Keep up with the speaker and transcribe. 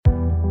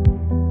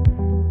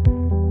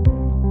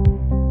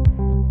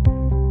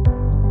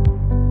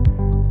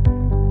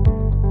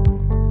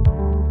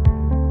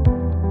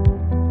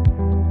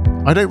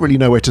I don't really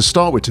know where to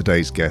start with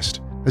today's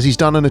guest, as he's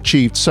done and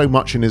achieved so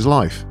much in his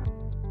life.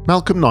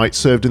 Malcolm Knight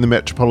served in the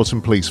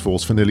Metropolitan Police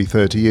Force for nearly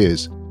 30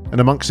 years, and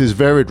amongst his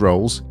varied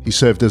roles, he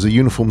served as a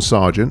uniformed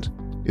sergeant,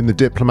 in the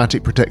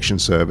Diplomatic Protection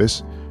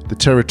Service, the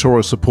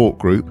Territorial Support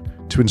Group,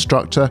 to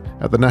instructor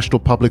at the National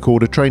Public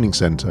Order Training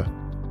Centre.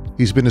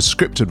 He's been a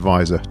script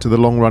advisor to the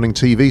long-running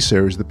TV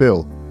series The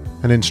Bill,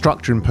 an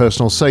instructor in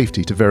personal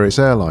safety to various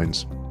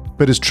airlines.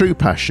 But his true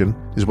passion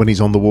is when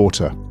he's on the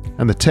water,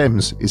 and the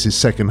Thames is his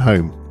second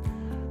home.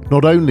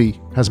 Not only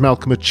has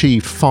Malcolm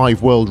achieved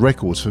 5 world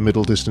records for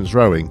middle distance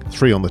rowing,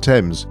 3 on the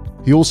Thames,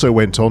 he also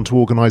went on to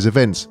organise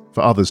events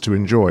for others to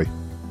enjoy.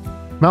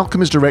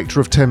 Malcolm is director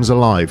of Thames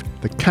Alive,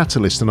 the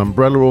catalyst and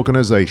umbrella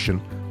organisation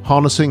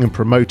harnessing and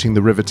promoting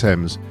the River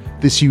Thames,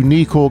 this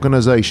unique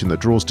organisation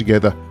that draws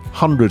together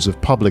hundreds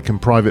of public and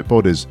private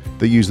bodies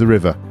that use the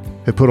river,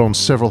 have put on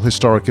several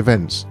historic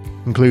events,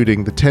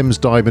 including the Thames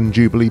Diamond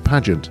Jubilee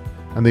Pageant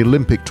and the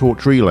Olympic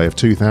Torch Relay of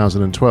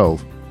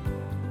 2012.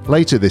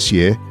 Later this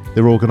year,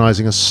 they're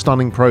organising a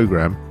stunning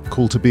programme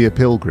called To Be a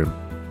Pilgrim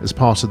as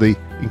part of the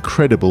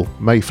incredible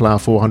Mayflower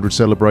 400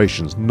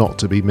 celebrations not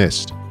to be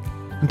missed.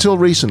 Until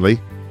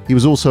recently, he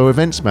was also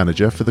events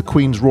manager for the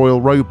Queen's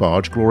Royal Row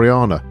Barge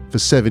Gloriana for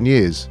 7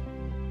 years.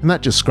 And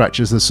that just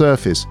scratches the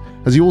surface,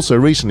 as he also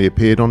recently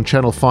appeared on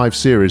Channel 5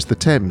 series The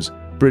Thames,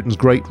 Britain's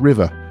Great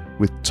River,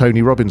 with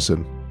Tony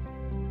Robinson.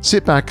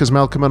 Sit back as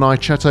Malcolm and I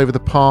chat over the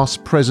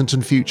past, present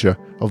and future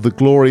of the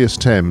glorious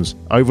Thames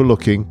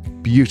overlooking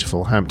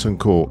beautiful Hampton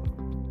Court.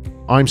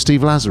 I'm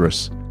Steve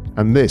Lazarus,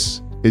 and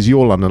this is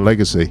Your London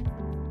Legacy.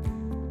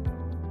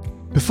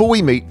 Before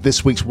we meet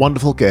this week's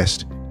wonderful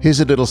guest, here's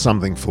a little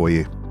something for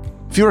you.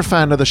 If you're a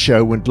fan of the show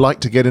and would like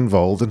to get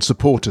involved and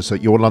support us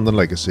at Your London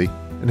Legacy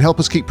and help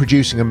us keep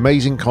producing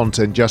amazing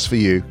content just for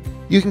you,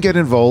 you can get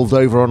involved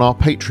over on our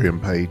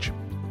Patreon page.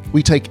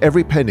 We take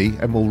every penny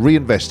and we'll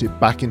reinvest it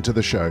back into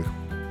the show.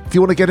 If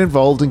you want to get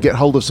involved and get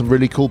hold of some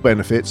really cool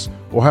benefits,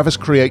 or have us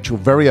create your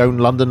very own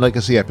London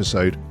Legacy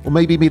episode, or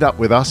maybe meet up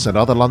with us and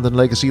other London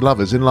Legacy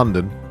lovers in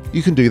London,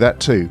 you can do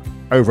that too,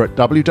 over at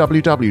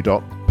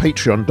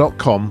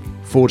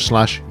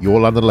www.patreon.com/Your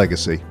London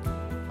Legacy.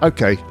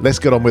 Okay, let's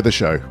get on with the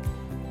show.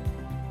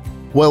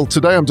 Well,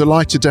 today I'm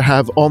delighted to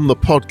have on the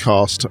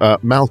podcast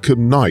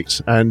Malcolm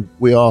Knight, and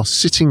we are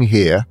sitting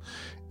here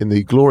in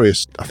the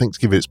glorious, I think to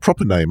give it its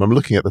proper name, I'm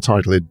looking at the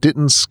title here,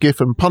 Ditton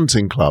Skiff and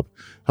Punting Club.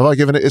 Have I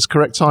given it its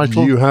correct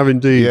title? You have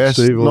indeed, yes,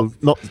 Steve.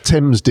 Not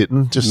Thames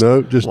Ditton.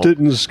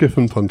 Ditton Skiff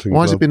and Punting Club.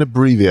 Why has it been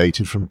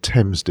abbreviated from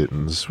Thames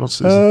Dittons?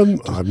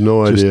 I have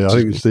no idea. I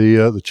think it's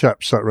the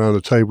chaps sat around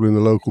a table in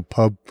the local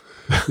pub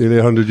nearly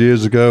 100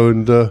 years ago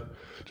and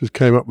just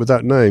came up with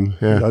that name.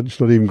 Yeah. It's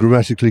not even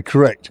grammatically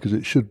correct because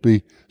it should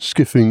be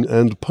Skiffing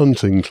and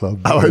Punting Club.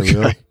 Oh,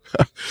 okay.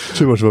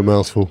 Too much of a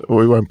mouthful. Well,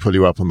 we won't pull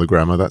you up on the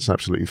grammar. That's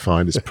absolutely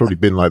fine. It's probably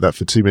been like that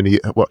for too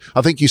many. Well,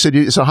 I think you said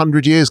it's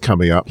 100 years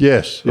coming up.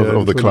 Yes,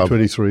 of the club.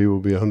 2023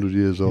 will be 100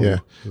 years old. Yeah.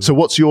 So,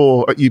 what's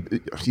your?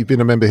 You've been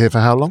a member here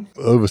for how long?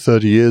 Over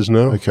 30 years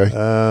now. Okay.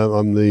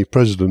 I'm the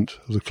president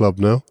of the club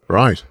now.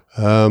 Right.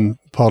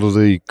 Part of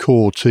the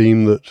core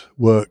team that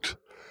worked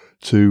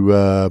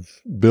to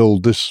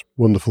build this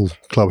wonderful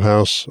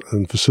clubhouse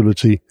and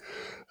facility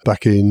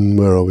back in,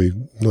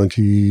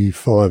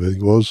 95, I think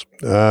it was.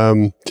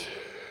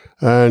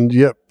 And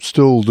yep,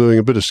 still doing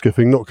a bit of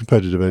skiffing, not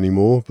competitive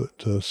anymore,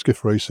 but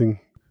skiff racing.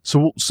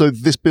 So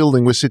this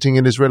building we're sitting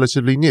in is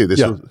relatively new.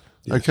 Yes.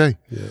 Okay.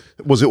 Yeah.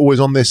 Was it always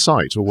on this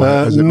site, or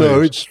has it no?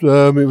 moved?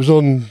 It was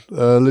on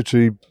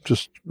literally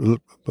just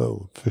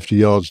about 50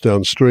 yards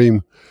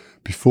downstream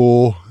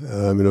before,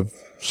 in a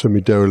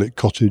semi-derelict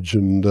cottage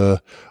and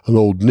an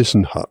old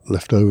Nissen hut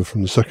left over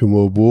from the Second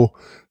World War.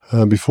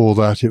 And before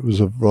that, it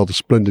was a rather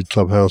splendid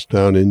clubhouse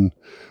down in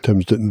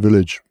Thames Ditton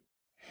Village.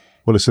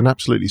 Well, it's an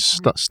absolutely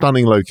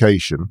stunning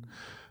location.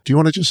 Do you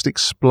want to just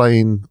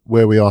explain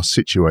where we are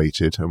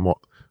situated and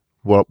what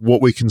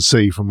we can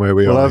see from where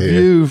we are Well, our here?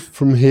 view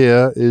from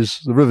here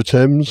is the River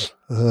Thames,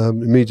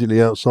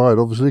 immediately outside,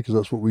 obviously, because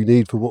that's what we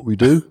need for what we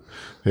do.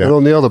 Yeah. And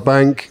on the other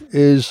bank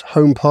is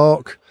Home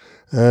Park,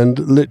 and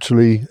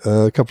literally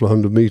a couple of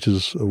 100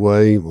 metres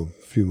away, well,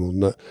 a few more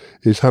than that,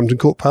 is Hampton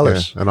Court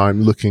Palace. Yeah, and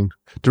I'm looking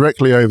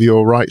directly over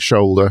your right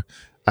shoulder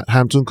at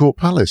Hampton Court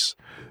Palace,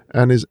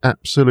 and is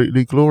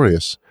absolutely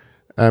glorious.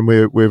 And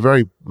we're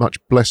very much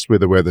blessed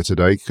with the weather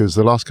today, because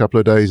the last couple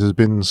of days has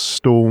been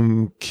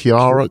Storm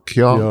Chiara or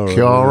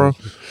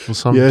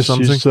something. Yes,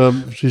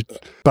 she's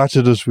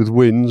battered us with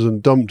winds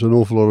and dumped an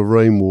awful lot of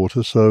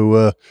rainwater.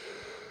 So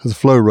the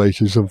flow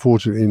rate is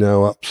unfortunately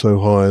now up so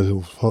high,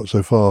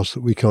 so fast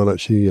that we can't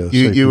actually.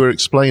 You were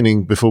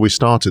explaining before we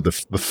started the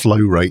flow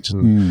rate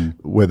and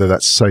whether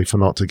that's safe or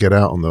not to get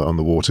out on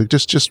the water.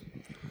 Just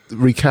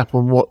recap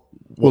on what.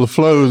 Well, the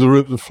flow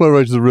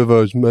rate of the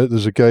river is,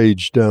 there's a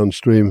gauge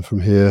downstream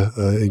from here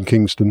in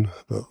Kingston,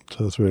 about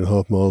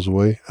 3.5 miles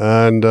away,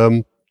 and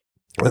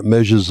that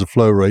measures the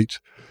flow rate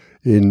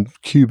in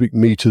cubic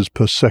meters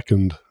per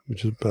second,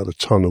 which is about a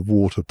ton of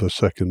water per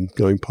second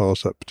going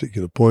past that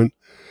particular point.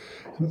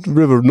 the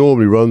river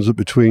normally runs at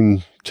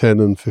between 10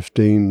 and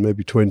 15,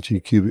 maybe 20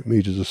 cubic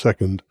metres a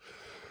second.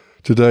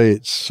 Today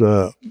it's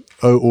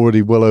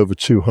already well over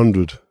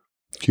 200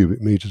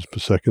 cubic metres per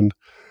second.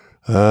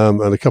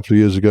 And a couple of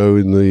years ago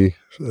in the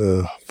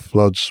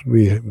floods,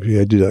 we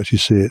did actually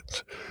see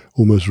it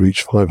almost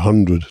reach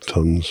 500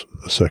 tonnes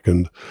a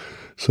second.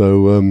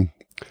 So,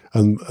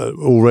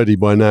 already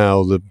by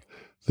now, the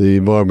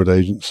Environment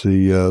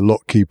Agency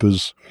lock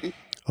keepers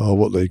are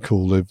what they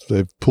call,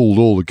 they've pulled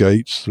all the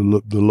gates,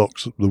 the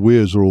locks, the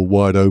weirs are all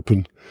wide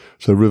open.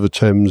 So River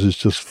Thames is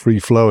just free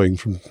flowing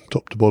from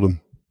top to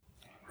bottom.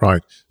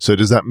 Right. So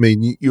does that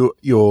mean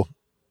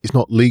it's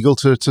not legal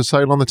to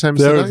sail on the Thames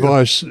Their today?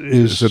 advice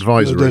is,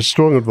 advisory. Their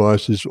strong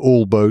advice is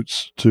all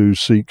boats to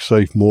seek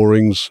safe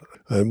moorings.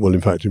 Well,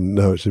 in fact,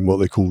 now it's in what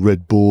they call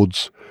red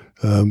boards,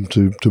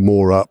 to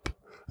moor up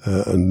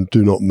and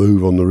do not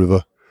move on the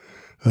river.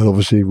 And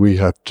obviously we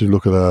have to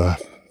look at our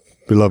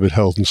beloved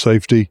health and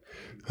safety,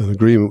 an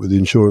agreement with the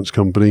insurance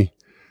company.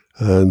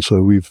 And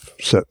so we've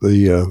set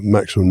the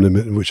maximum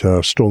limit in which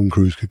our strong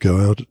crews could go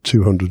out at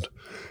 200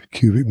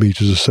 cubic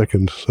metres a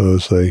second. So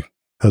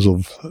as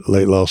of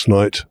late last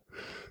night,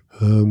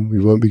 we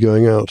won't be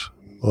going out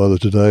either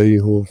today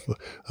or,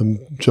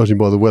 judging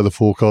by the weather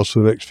forecast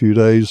for the next few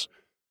days,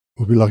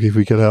 we'll be lucky if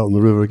we get out on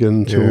the river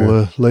again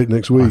until late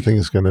next week. I think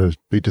it's going to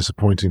be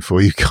disappointing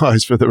for you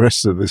guys for the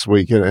rest of this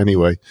week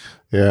anyway.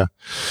 Yeah.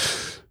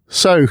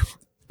 So,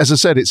 as I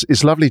said,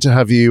 it's lovely to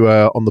have you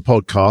on the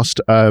podcast.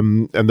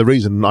 And the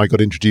reason I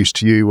got introduced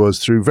to you was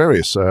through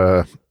various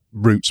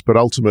routes, but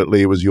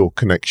ultimately it was your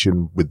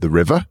connection with the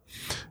river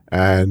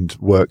and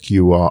work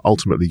you are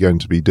ultimately going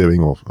to be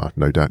doing, or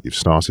no doubt you've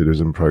started,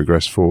 is in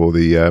progress for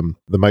the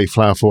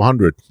Mayflower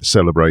 400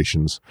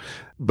 celebrations.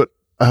 But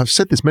I've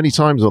said this many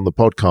times on the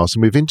podcast,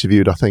 and we've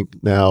interviewed, I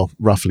think, now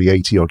roughly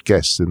 80-odd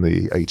guests in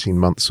the 18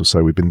 months or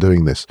so we've been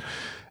doing this.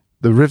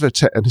 The river,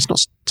 and it's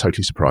not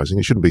totally surprising,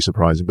 it shouldn't be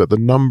surprising, but the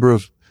number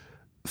of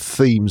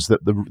themes,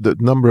 that the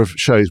number of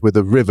shows where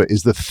the river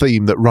is the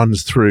theme that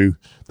runs through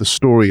the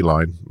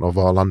storyline of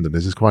our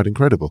Londoners is quite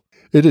incredible.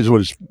 It is.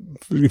 Well,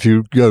 if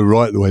you go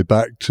right the way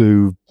back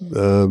to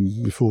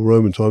before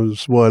Roman times,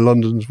 it's why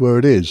London's where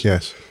it is.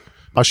 Yes.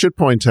 I should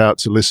point out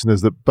to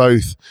listeners that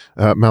both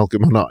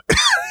Malcolm and I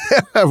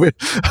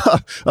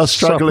are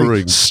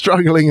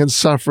struggling and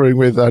suffering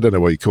with, I don't know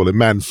what you call it,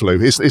 man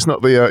flu. It's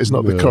not the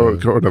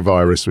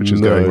coronavirus which is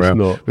going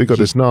around. We've got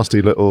this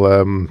nasty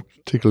little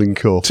tickling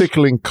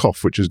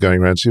cough which is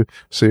going around.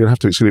 So you'll have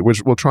to excuse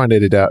it. We'll try and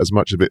edit out as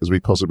much of it as we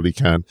possibly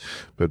can.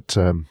 But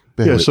so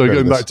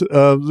going back to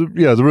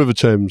the River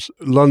Thames,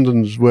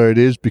 London's where it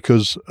is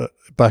because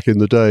back in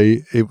the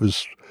day it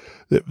was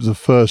the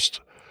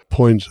first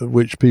point at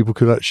which people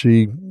could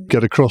actually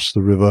get across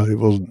the river. It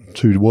wasn't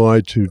too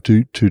wide, too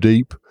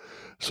deep,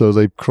 so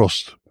they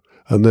crossed.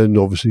 And then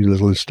obviously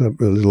little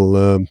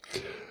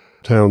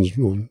towns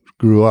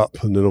grew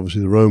up, and then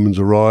obviously the Romans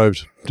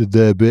arrived, did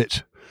their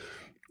bit,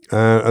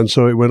 and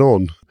so it went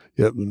on.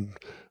 Yep,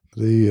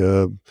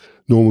 the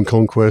Norman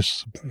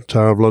conquest,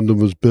 Tower of London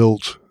was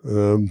built,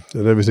 and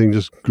everything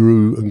just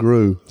grew and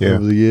grew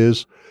over the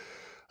years.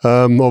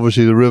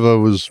 Obviously, the river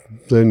was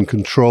then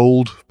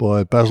controlled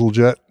by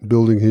Bazalgette,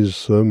 building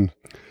his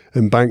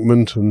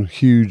embankment and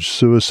huge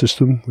sewer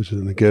system, which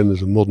is, again,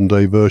 there's a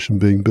modern-day version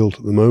being built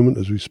at the moment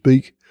as we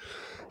speak.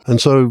 And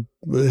so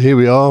here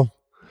we are,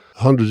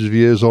 hundreds of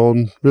years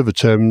on. River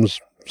Thames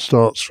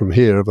starts from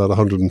here, about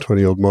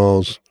 120-odd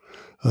miles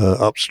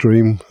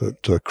upstream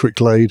at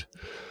Cricklade,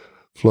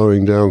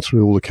 flowing down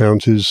through all the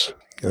counties,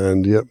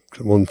 and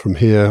on from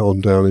here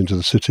on down into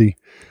the city,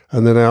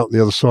 and then out the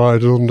other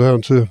side and on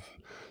down to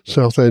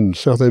Southend.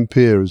 Southend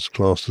Pier is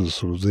classed as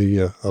sort of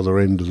the other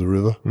end of the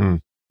river.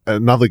 Mm.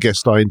 Another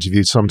guest I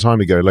interviewed some time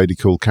ago, a lady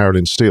called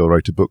Carolyn Steele,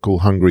 wrote a book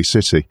called Hungry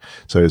City.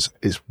 So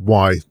it's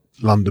why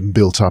London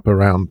built up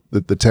around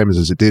the Thames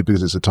as it did,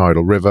 because it's a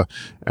tidal river,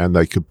 and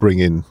they could bring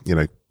in,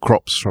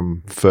 crops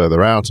from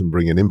further out and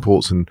bring in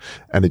imports, and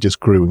it just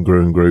grew and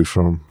grew and grew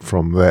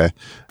from there.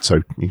 So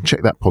you can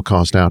check that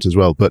podcast out as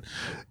well. But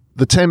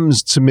the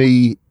Thames, to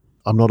me,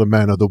 I'm not a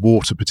man of the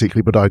water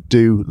particularly, but I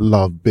do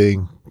love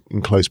being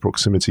in close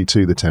proximity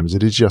to the Thames.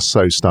 It is just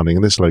so stunning,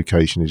 and this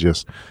location is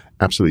just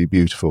absolutely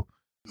beautiful.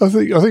 I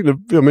think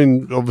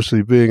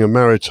obviously being a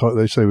maritime,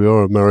 they say we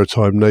are a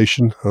maritime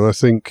nation, and I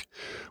think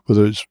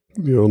whether it's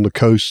on the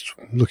coast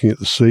looking at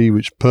the sea,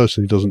 which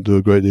personally doesn't do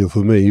a great deal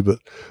for me, but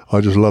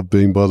I just love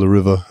being by the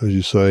river, as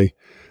you say,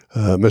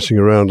 messing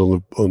around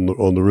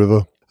on the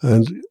river,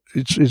 and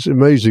it's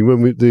amazing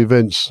when the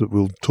events that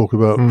we'll talk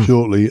about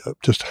shortly,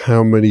 just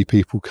how many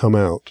people come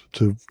out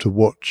to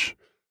watch.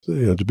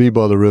 To be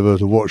by the river,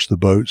 to watch the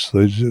boats,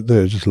 they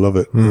just love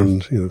it,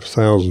 and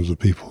thousands of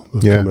people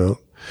have come out.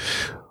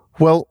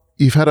 Well,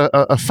 you've had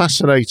a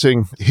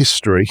fascinating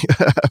history,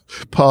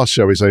 past,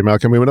 shall we say,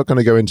 Malcolm. We're not going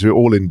to go into it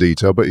all in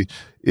detail, but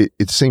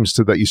it seems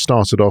that you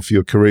started off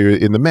your career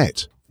in the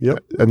Met.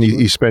 Yep. And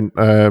you spent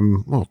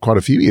quite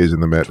a few years in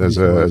the Met as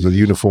a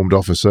uniformed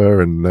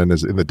officer, and then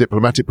in the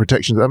diplomatic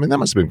protections. I mean, that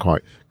must have been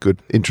quite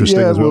good,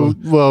 interesting as well.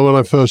 Well, when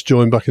I first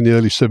joined back in the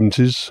early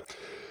 70s,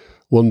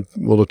 one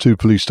or two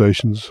police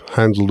stations,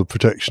 handled the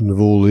protection of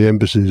all the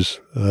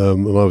embassies,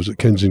 and I was at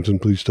Kensington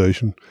Police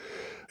Station.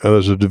 And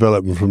as a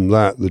development from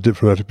that, the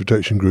Diplomatic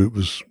Protection Group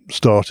was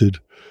started.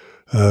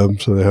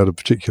 So they had a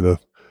particular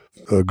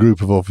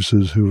group of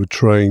officers who were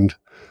trained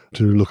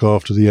to look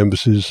after the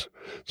embassies.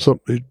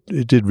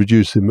 It did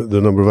reduce the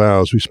number of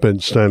hours we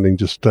spent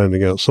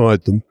standing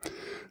outside them.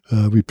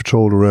 We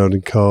patrolled around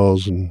in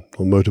cars and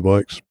on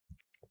motorbikes.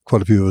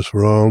 Quite a few of us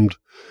were armed,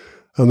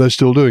 and they're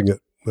still doing it.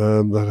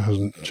 That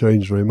hasn't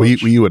changed very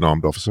much. Were you an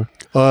armed officer?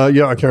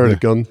 Yeah, I carried a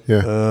gun.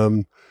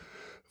 Yeah.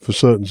 For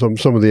certain,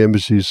 some of the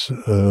embassies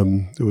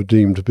were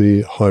deemed to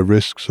be high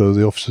risk, so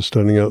the officers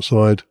standing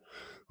outside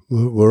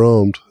were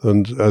armed,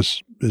 and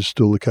as is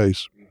still the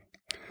case.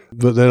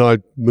 But then I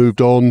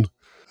moved on,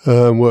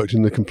 worked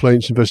in the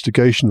complaints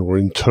investigation, or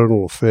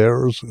internal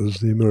affairs, as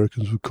the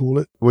Americans would call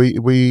it.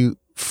 We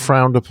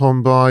frowned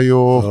upon by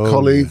your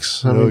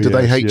colleagues. Yeah. I mean, did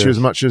they hate you as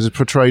much as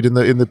portrayed in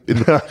the in the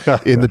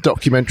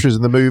documentaries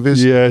and the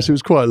movies? Yes, it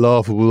was quite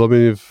laughable. I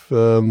mean, if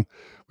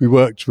we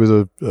worked with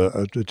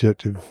a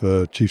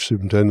detective chief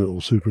superintendent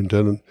or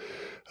superintendent,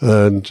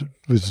 and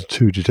with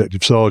two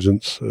detective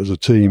sergeants as a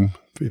team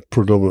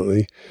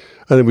predominantly,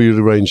 and then we would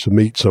arrange to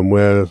meet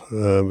somewhere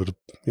at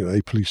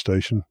a police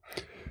station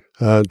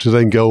to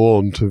then go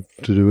on to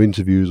do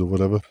interviews or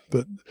whatever.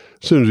 But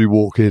as soon as we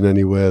walk in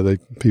anywhere,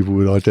 people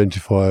would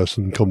identify us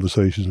and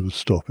conversations would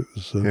stop. It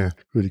was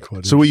really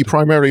quite. So were you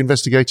primarily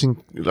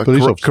investigating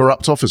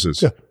corrupt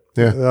officers?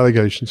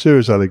 Yeah.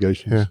 Serious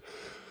allegations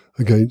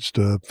against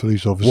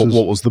police officers.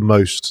 What was the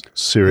most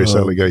serious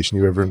allegation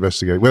you ever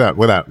investigated?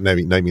 Without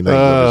naming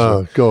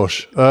names.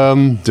 Gosh.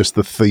 Just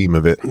the theme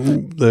of it.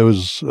 There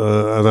was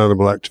an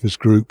animal activist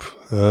group,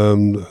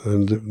 and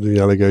the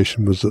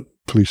allegation was that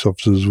police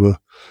officers were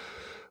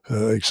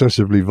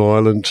excessively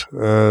violent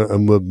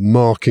and were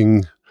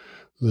marking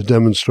the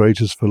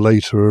demonstrators for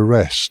later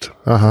arrest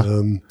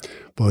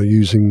by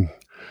using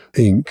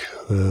ink,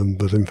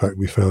 but in fact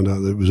we found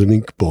out that it was an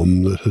ink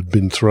bomb that had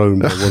been thrown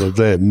by one of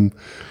them,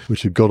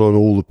 which had got on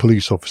all the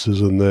police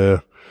officers and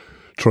their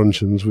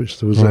truncheons, which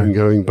there was then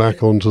going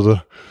back onto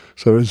the.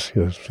 So it was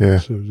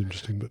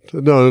interesting.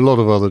 But no, a lot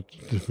of other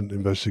different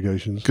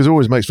investigations. Because it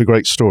always makes for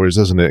great stories,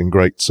 doesn't it? And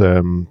great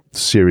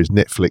series,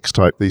 Netflix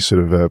type, these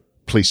sort of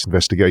police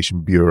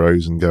investigation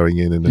bureaus and going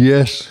in and.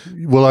 Yes,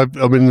 well, I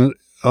mean,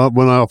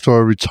 after I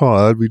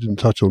retired, we didn't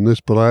touch on this,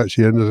 but I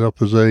actually ended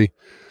up as an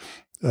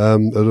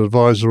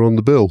advisor on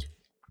The Bill.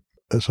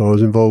 So I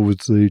was involved with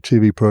the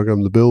TV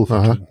program The Bill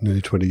for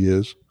nearly 20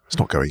 years. It's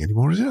not going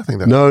anymore, is it? I think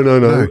that.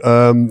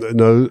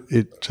 No.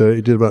 It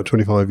did about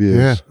 25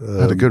 years.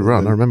 Yeah, had a good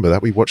run. I remember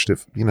that. We watched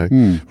it,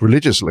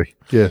 religiously.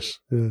 Yes.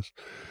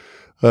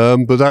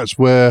 But that's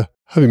where,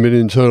 having been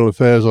in internal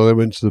affairs, I then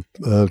went to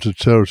the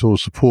Territorial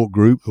Support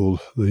Group, or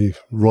the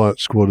Riot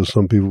Squad, as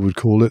some people would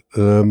call it,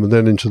 and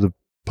then into the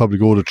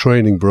Public Order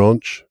Training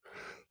Branch,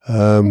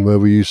 where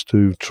we used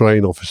to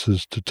train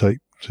officers to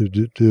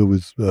deal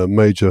with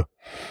major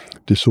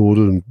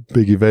disorder and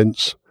big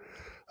events.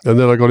 And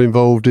then I got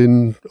involved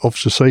in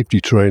officer safety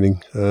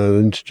training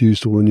and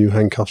introduced all the new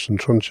handcuffs and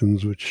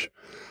truncheons, which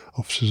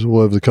officers all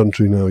over the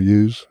country now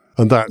use.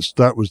 And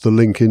that was the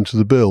link into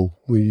the bill.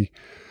 We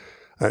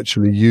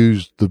actually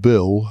used the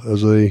bill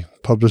as a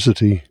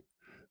publicity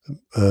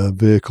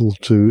vehicle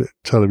to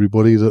tell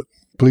everybody that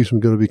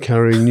policemen were going to be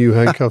carrying new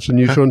handcuffs and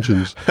new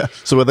truncheons.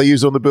 So were they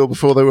used on the bill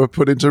before they were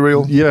put into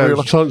real? Yeah,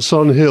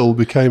 Sun Hill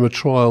became a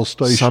trial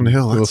station. Sun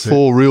Hill, there were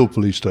 4 real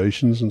police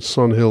stations, and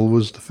Sun Hill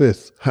was the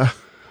 5th.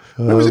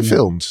 Where was it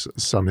filmed?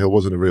 Sun Hill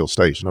wasn't a real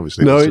station,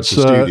 obviously. No, it's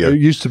a studio.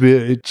 It used to be.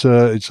 It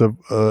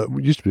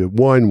used to be a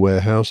wine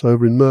warehouse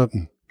over in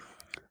Merton.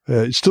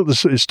 The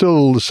set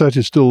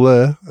is still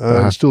there.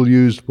 It's still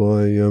used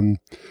by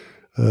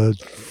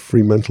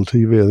Fremantle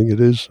TV, I think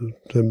it is,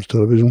 Thames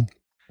Television,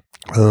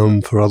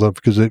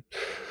 because it,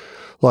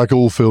 like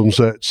all film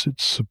sets,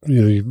 it's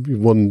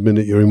 1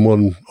 minute you're in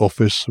one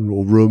office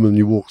or room and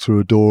you walk through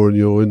a door and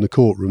you're in the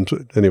courtroom.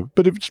 Anyway,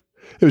 but it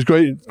was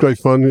great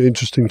fun,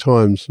 interesting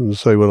times. And to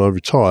say, when I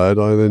retired,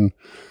 I then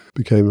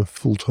became a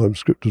full-time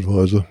script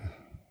advisor.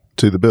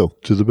 To the bill?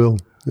 To the bill,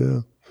 yeah.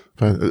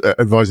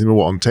 Advising them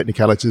on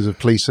technicalities of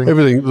policing?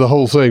 Everything, the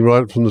whole thing,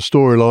 right from the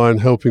storyline,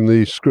 helping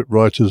the script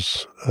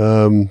writers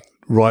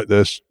write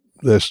their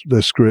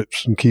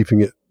scripts and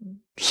keeping it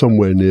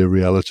somewhere near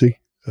reality.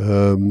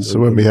 So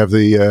when we have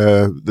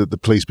the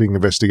police being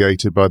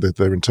investigated by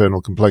their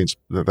internal complaints,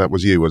 that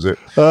was you, was it?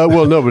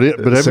 Well, no, but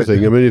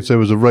everything. I mean, if there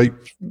was a rape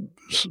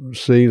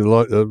scene,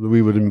 like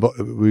we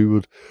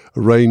would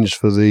arrange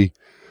for the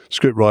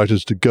script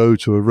writers to go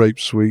to a rape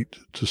suite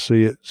to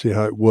see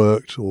how it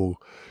worked, or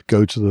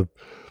go to the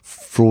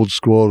fraud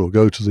squad, or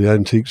go to the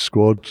antique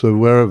squad. So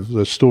wherever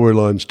the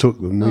storylines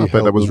took them, I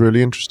bet that was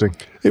really interesting.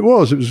 It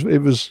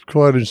was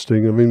quite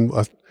interesting. I mean,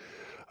 I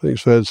think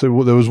it's fair to say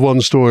there was one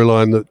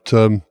storyline that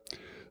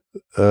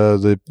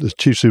the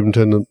chief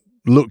superintendent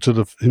looked at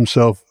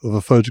himself of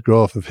a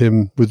photograph of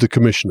him with the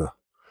commissioner.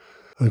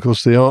 And of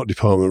course, the art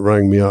department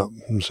rang me up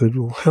and said,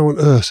 "Well, how on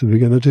earth are we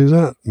going to do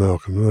that,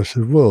 Malcolm?" And I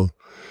said, "Well,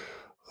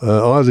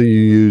 either you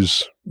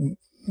use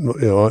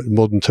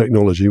modern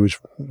technology, which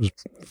was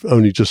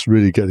only just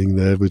really getting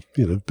there with,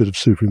 a bit of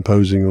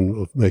superimposing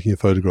on making a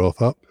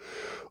photograph up,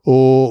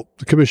 or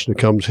the commissioner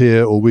comes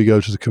here, or we go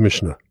to the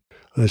commissioner.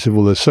 And they said,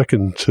 well, the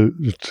second two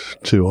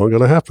aren't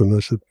going to happen. I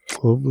said,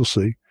 well, we'll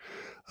see.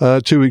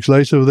 2 weeks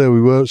later, there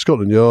we were at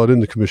Scotland Yard in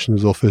the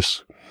commissioner's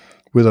office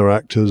with our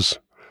actors,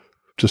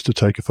 just to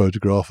take a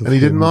photograph of him. And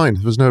he didn't mind?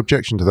 There was no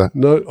objection to that?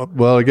 No.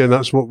 Well, again,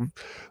 that's what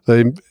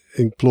they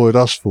employed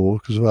us for,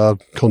 because of our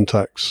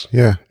contacts.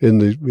 Yeah. We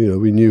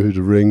knew who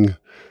to ring,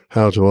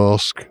 how to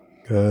ask.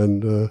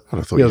 And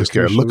I thought you'd just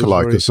get a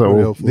lookalike or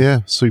so.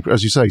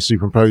 As you say,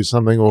 superimpose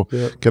something or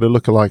get a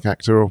lookalike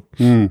actor.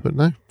 But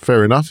no,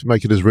 fair enough.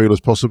 Make it as real as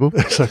possible.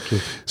 Exactly.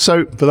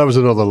 So, but that was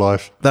another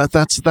life.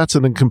 That's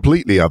a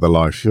completely other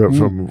life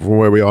from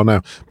where we are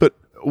now. But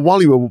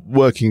while you were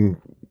working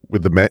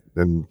with the Met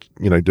and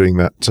doing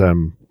that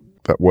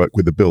work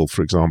with the Bill,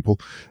 for example,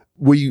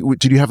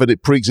 did you have a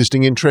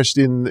pre-existing interest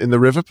in the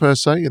river per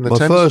se, in the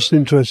Thames? My first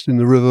interest in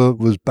the river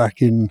was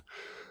actually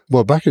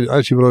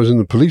when I was in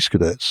the police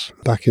cadets,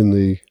 back in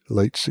the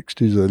late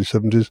 60s, early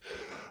 70s,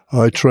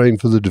 I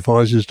trained for the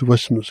Devizes to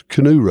Westminster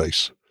canoe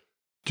race.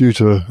 Due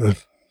to a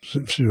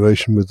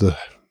situation with the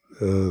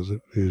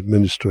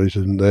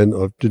administrator, and then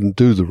I didn't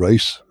do the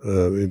race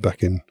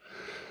back in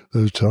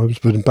those times.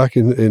 But back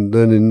in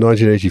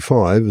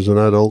 1985, as an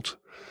adult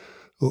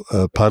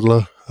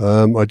paddler,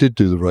 I did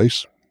do the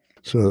race.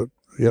 So,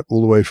 all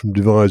the way from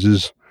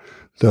Devizes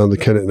down the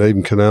Kennet and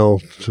Avon Canal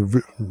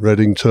to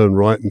Reading, turn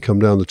right and come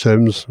down the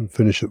Thames and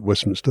finish at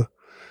Westminster.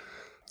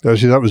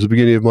 Actually, that was the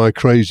beginning of my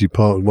crazy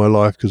part of my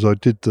life, because I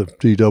did the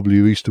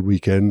DW Easter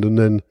weekend and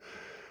then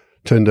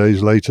 10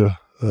 days later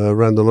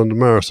ran the London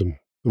Marathon.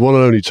 The one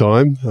and only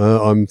time.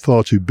 I'm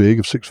far too big,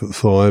 of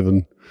 6'5",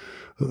 and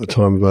at the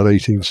time about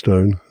 18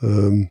 stone.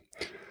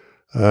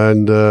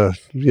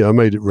 I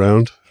made it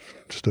round.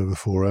 Just over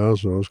 4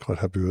 hours, and I was quite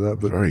happy with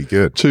that. But very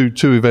good.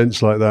 Two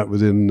events like that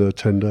within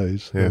 10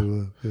 days. Yeah.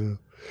 So,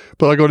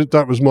 But I got it.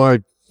 That was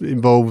my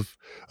involved.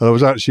 And I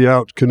was actually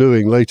out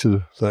canoeing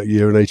later that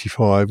year in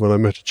 '85 when I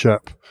met a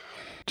chap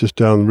just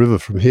down the river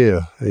from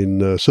here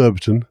in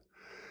Surbiton,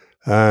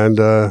 and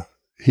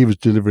he was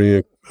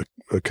delivering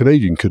a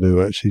Canadian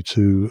canoe actually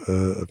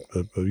to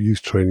a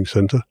youth training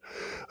centre.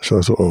 So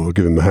I thought, I'll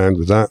give him a hand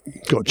with that.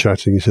 Got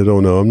chatting. He said,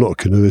 "Oh no, I'm not a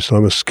canoeist.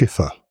 I'm a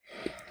skipper."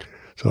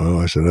 So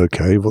I said,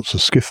 okay, what's a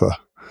skipper?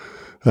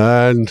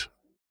 And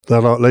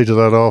later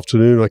that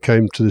afternoon, I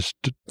came to this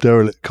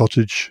derelict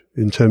cottage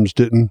in Thames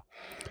Ditton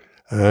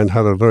and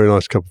had a very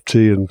nice cup of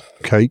tea and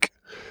cake,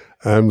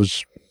 and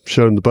was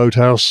shown the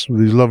boathouse with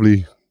these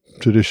lovely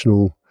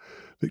traditional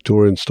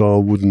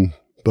Victorian-style wooden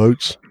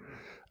boats.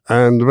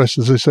 And the rest,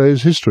 as they say,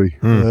 is history.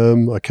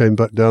 I came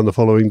back down the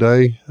following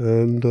day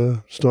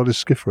and started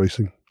skiff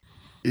racing.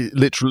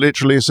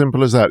 Literally as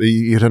simple as that?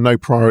 You had no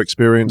prior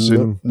experience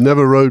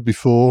Never rowed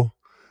before.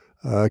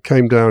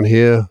 Came down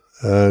here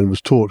and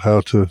was taught how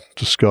to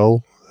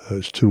scull.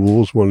 It's 2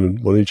 oars,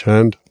 one each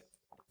hand.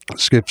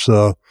 Skips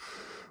are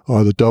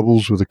either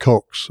doubles with the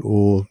cocks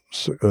or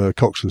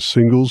cocks as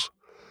singles.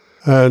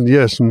 And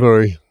yes, some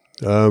very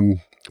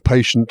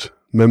patient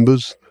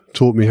members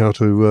taught me how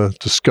to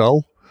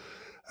scull.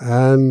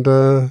 And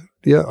I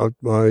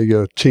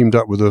teamed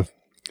up with a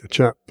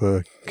chap,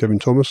 Kevin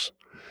Thomas.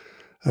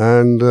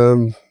 And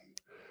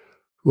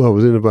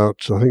within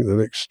about, I think, the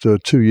next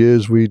 2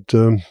 years, we'd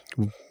got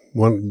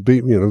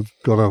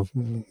our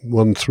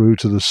one through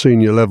to the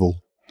senior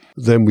level.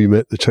 Then we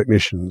met the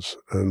technicians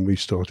and we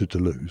started to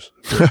lose.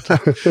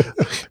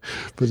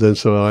 But then,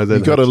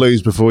 you've got to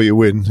lose before you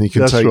win. You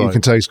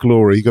can taste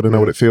glory. You've got to know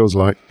what it feels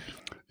like.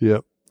 Yeah.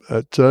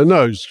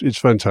 It's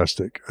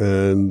fantastic.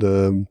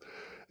 And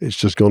it's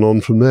just gone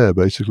on from there,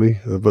 basically.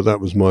 But that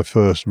was my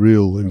first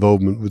real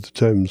involvement with the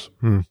Thames.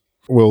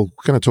 Well,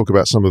 we're going to talk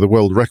about some of the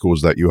world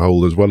records that you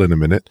hold as well in a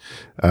minute,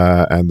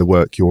 and the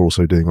work you're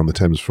also doing on the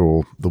Thames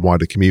for the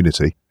wider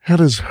community. How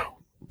does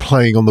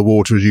playing on the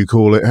water, as you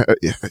call it,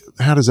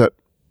 how does that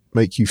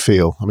make you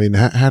feel? I mean,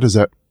 how does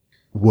that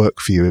work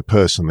for you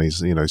personally,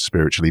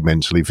 spiritually,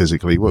 mentally,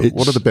 physically?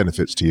 What are the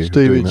benefits to you?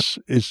 Steve,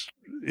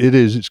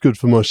 it's good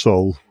for my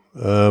soul.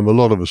 A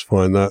lot of us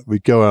find that. We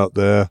go out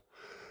there,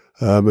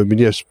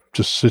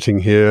 just sitting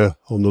here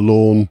on the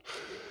lawn,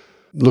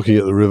 looking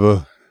at the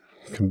river,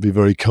 can be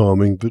very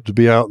calming, but to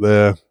be out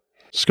there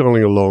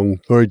sculling along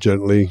very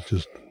gently,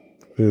 just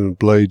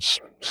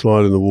blades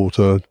slide in the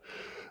water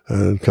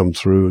and come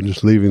through, and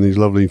just leaving these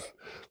lovely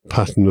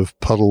pattern of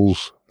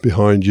puddles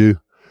behind you,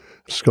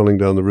 sculling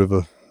down the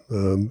river.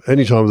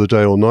 Any time of the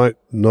day or night.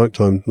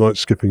 Night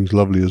skipping is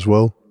lovely as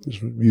well.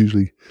 It's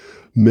usually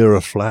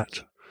mirror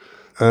flat,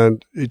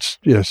 and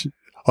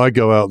I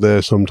go out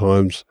there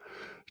sometimes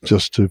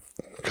just to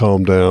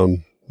calm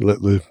down,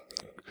 let the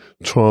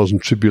trials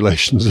and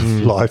tribulations of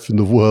life in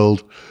the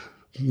world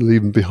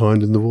leave them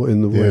behind in the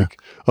wake.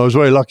 I was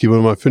very lucky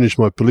when I finished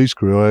my police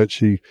career. I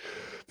actually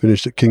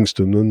finished at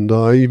Kingston, and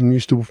I even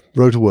used to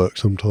row to work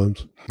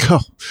sometimes.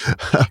 Oh,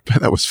 I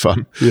bet that was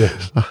fun.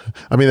 Yes.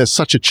 I mean, there's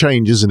such a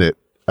change, isn't it,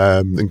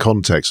 in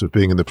context of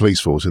being in the police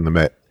force in the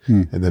Met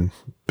and then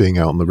being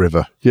out on the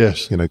river.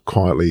 Yes.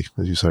 Quietly,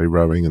 as you say,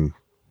 rowing and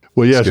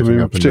Well, yes, skipping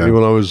up and particularly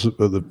down. when I was at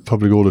the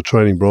Public Order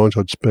Training Branch,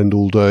 I'd spend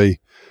all day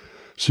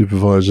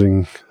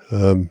supervising,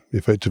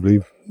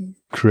 effectively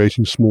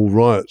creating small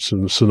riots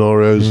and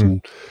scenarios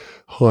and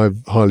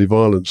highly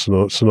violent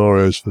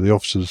scenarios for the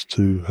officers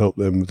to help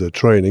them with their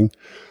training.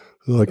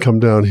 And I'd come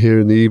down here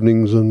in the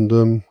evenings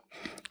and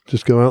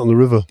just go out on the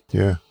river.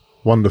 Yeah,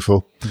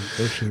 wonderful.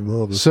 Absolutely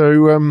marvellous.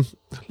 So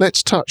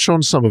let's touch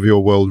on some of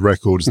your world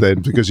records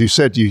then, because you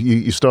said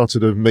you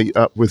started to meet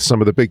up with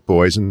some of the big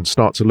boys and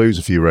start to lose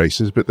a few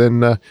races, but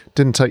then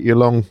didn't take you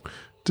long,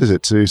 does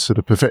it, to sort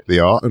of perfect the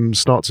art and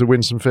start to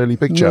win some fairly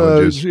big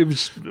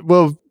challenges?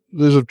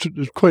 There's a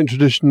quaint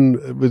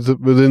tradition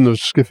within the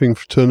skiffing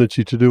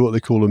fraternity to do what they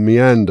call a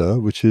meander,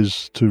 which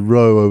is to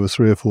row over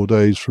 3 or 4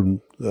 days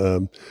from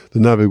the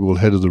navigable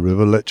head of the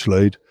river,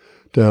 Lechlade,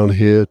 down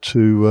here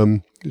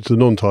to it's a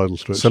non-tidal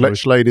stretch. So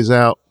Lechlade is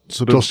out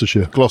sort of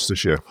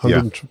Gloucestershire.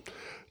 Yeah.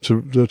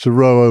 To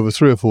row over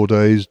 3 or 4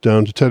 days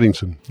down to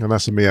Teddington. And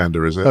that's a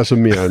meander, is it? That's a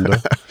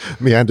meander.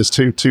 Meander's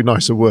too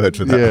nice a word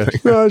for that.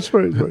 Yeah, no, it's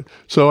very.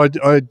 So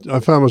I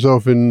found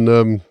myself in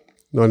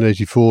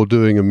 1984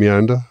 doing a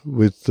meander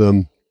with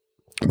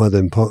my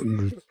then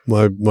partner,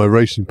 my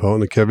racing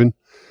partner Kevin,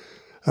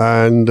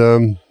 and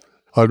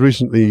I'd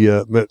recently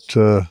met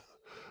a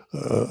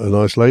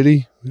nice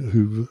lady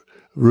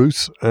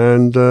Ruth,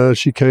 and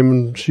she came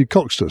and she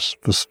coxed us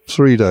for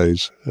 3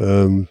 days,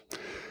 and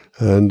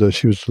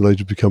she was later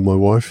to become my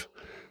wife,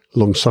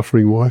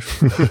 long-suffering wife,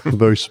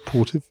 very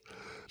supportive.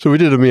 So we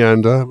did a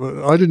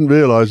meander. I didn't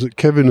realise that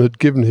Kevin had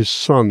given his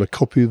son a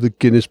copy of the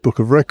Guinness Book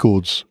of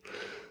Records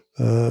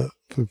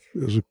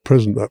as a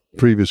present that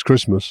previous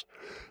Christmas,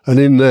 and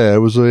in there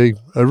was a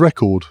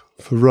record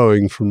for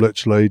rowing from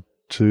Lechlade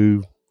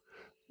to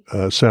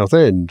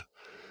Southend.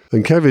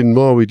 And Kevin,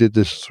 while we did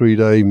this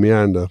 3-day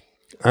meander,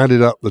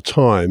 added up the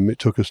time it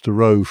took us to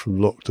row from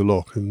lock to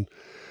lock. And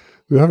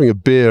we were having a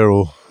beer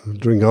or a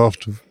drink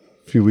after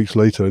a few weeks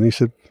later, and he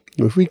said,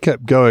 if we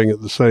kept going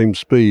at the same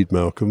speed,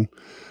 Malcolm,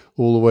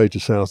 all the way to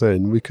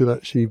Southend, we could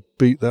actually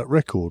beat that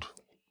record.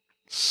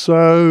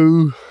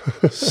 So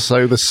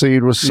the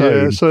seed was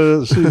sown. Yeah,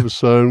 so the seed was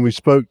sown. We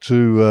spoke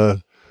to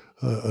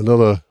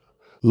another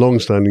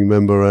long-standing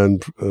member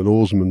and an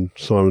oarsman,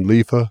 Simon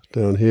Leifer,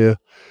 down here,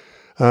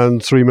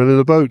 and 3 men in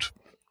a boat.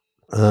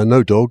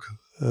 No dog.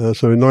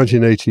 So in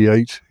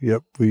 1988,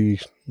 we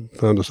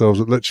found ourselves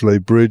at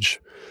Lechlade Bridge,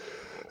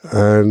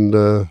 and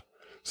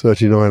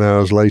 39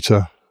 hours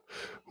later,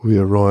 we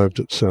arrived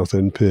at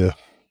Southend Pier.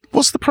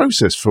 What's the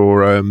process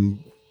for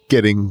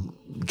getting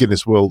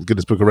Guinness Book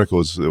of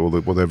Records, or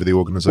whatever the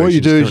organisation? What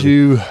you do is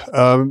you,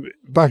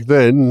 back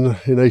then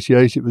in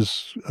 '88, it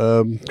was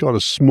quite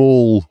a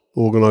small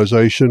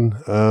organisation,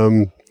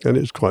 and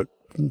it was quite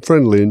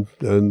friendly,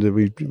 and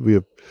we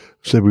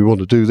said we want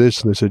to do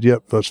this, and they said,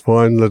 yep, that's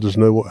fine, let us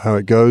know how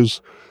it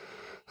goes.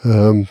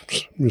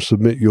 You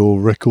submit your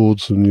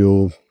records and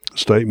your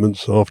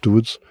statements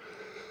afterwards.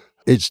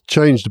 It's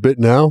changed a bit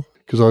now,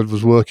 because I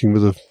was working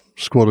with a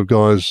squad of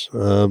guys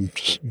to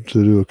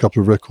do a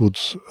couple of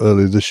records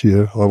earlier this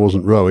year. I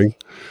wasn't rowing,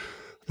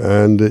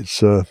 and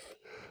it's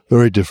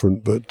very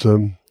different, but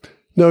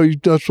no,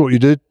 that's what you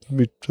did.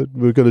 We said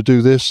we're going to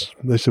do this.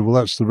 They said, well,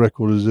 that's the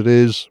record as it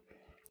is.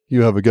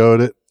 You have a go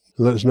at it.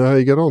 Let us know how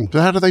you get on. So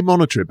how do they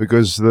monitor it?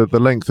 Because the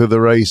length of the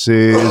race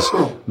is,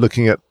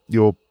 looking at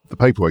the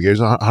paperwork here,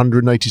 is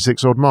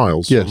 186 odd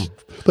miles. Yes.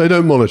 They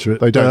don't monitor it.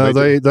 They don't.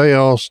 They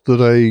asked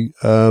that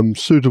a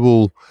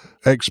suitable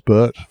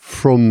expert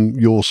from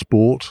your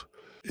sport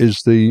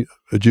is the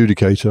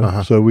adjudicator.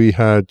 Uh-huh. So we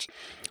had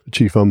a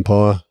chief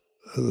umpire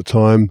at the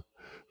time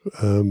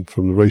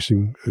from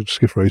the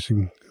skiff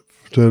racing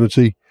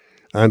fraternity,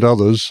 and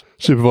others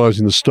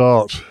supervising the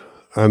start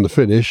and the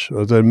finish,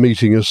 then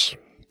meeting us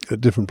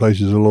at different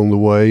places along the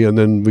way, and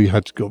then we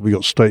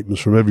got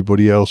statements from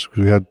everybody else,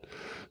 because we had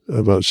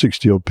about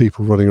 60 odd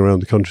people running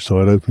around the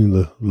countryside opening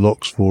the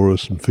locks for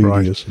us and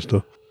feeding us and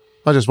stuff.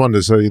 I just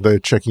wonder, so they're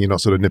checking you're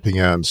not sort of nipping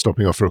out and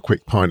stopping off for a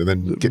quick pint and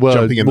then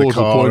jumping in the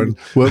car.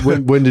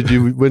 When did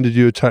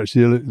you attach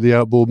the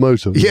outboard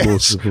motor?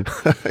 Yes,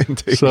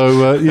 indeed.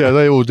 So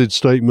they all did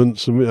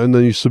statements, and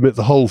then you submit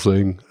the whole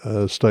thing,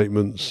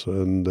 statements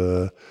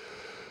and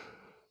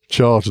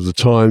chart of the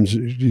times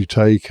you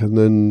take,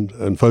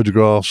 and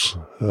photographs.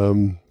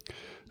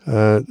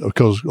 Of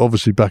course,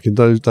 obviously back in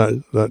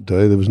that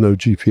day there was no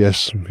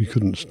GPS. We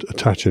couldn't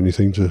attach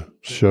anything to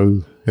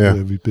show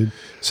where we'd been.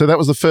 So that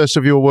was the first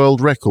of your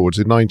world records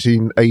in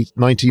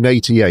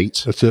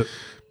 1988. That's it.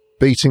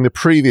 Beating the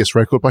previous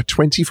record by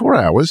 24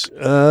 hours.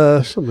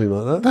 Something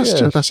like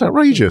that. That's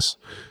outrageous.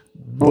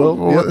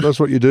 Well, that's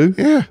what you do.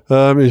 Yeah.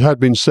 It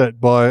had been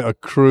set by a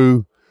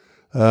crew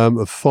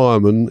of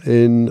firemen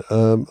in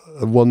a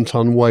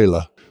 1-ton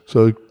whaler.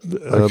 So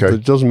but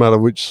it doesn't matter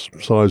which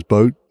size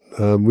boat.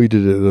 We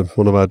did it in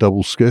one of our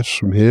double skiffs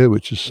from here,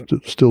 which is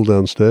still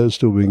downstairs,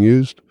 still being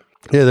used.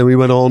 Yeah, then we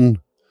went on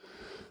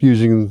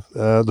using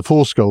the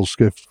Four Sculls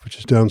skiff, which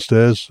is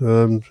downstairs.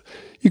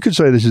 You could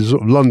say this is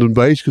sort of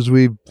London-based because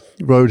we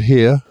rode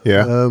here,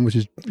 Yeah. which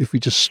is, if we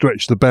just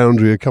stretch the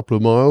boundary a couple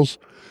of miles,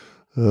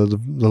 the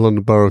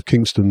London Borough of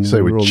Kingston.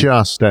 So we're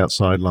just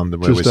outside London,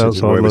 where just we're outside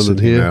sitting, where London we're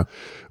sitting here. now.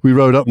 We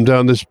rode up and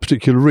down this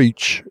particular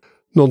reach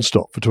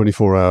non-stop for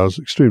 24 hours.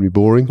 Extremely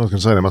boring. I was going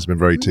to say, that must have been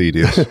very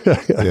tedious.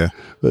 Yeah.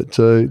 But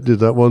did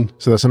that one.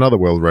 So that's another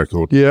world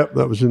record. Yeah,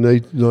 that was in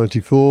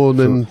 94. And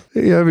then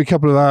every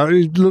couple of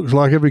hours, it looks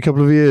like every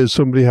couple of years,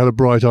 somebody had a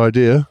bright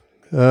idea.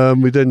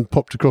 We then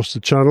popped across the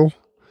channel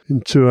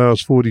in 2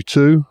 hours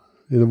 42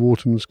 in a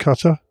waterman's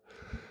cutter.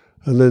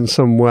 And then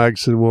some wag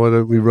said, why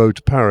don't we row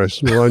to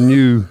Paris? Well, I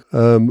knew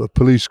a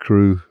police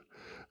crew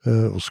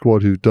or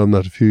squad who'd done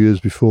that a few years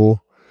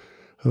before.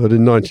 But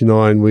in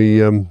 99,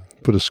 we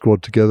put a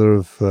squad together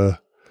of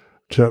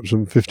chaps,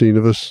 and 15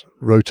 of us,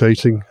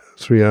 rotating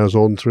 3 hours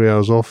on, 3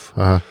 hours off,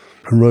 and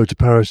rowed to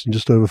Paris in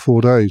just over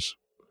 4 days.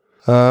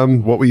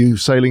 What were you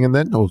sailing in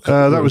then? Or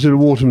That was in a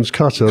waterman's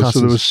cutter. Cutters.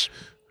 So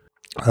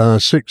there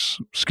was 6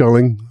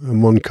 sculling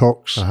and 1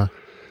 cox.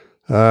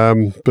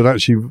 But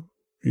actually,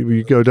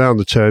 you go down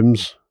the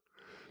Thames,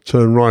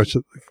 turn right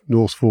at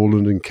North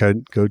Foreland in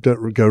Kent, go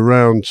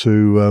round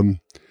to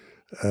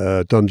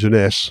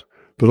Dungeness.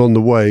 But on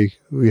the way,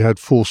 we had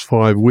force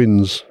 5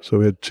 winds, so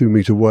we had 2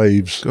 metre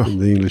waves in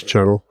the English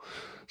Channel.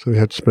 So we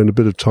had to spend a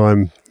bit of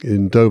time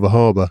in Dover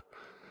Harbour.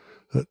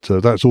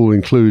 That's all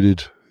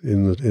included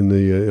in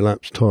the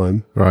elapsed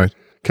time. Right.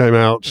 Came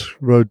out,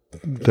 rode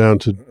down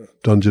to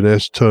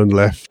Dungeness, turned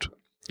left,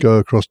 go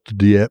across to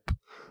Dieppe.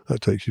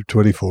 That takes you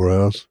 24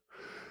 hours.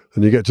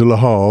 And you get to Le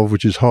Havre,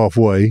 which is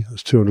halfway.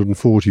 That's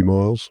 240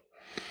 miles.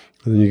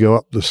 And then you go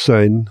up the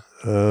Seine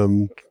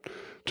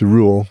to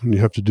Rouen, and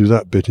you have to do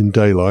that bit in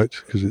daylight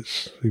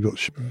because you've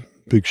got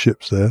big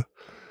ships there.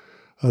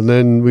 And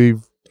then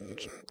we've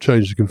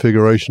changed the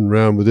configuration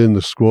round within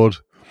the squad,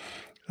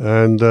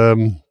 and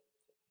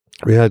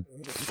we had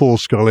 4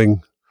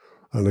 sculling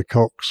and a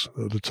cox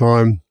at the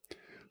time,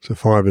 so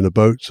 5 in a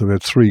boat. So we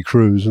had 3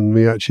 crews, and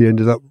we actually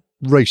ended up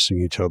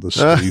racing each other,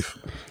 Steve.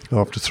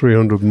 After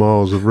 300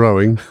 miles of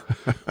rowing,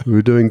 we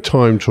were doing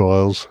time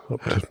trials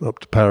up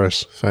to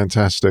Paris.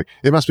 Fantastic!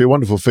 It must be a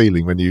wonderful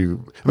feeling when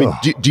you. I mean,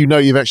 do you know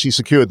you've actually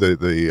secured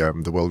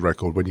the world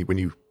record when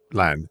you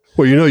land?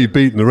 Well, you know you've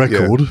beaten the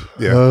record,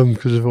 Yeah.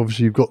 because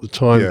obviously you've got the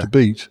time to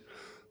beat,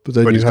 but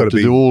then But you it's have gotta to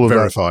be do all of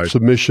verified. that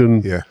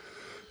submission. Yeah.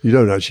 You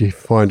don't actually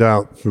find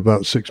out for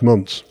about 6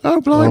 months. Oh,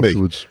 blimey!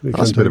 Afterwards.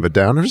 That's a bit of a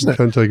downer, isn't It it?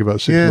 can take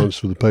about 6 months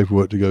for the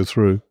paperwork to go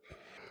through.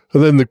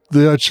 And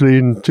then actually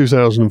in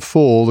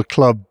 2004, the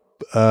club,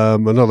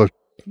 another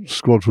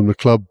squad from the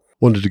club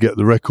wanted to get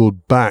the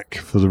record back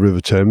for the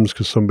River Thames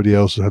because somebody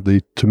else had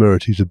the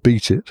temerity to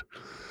beat it.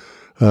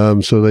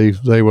 So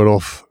they went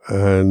off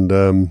and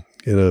in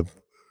a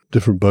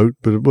different boat,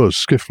 but it was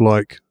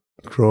skiff-like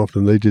craft,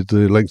 and they did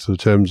the length of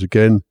the Thames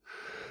again.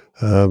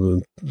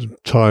 And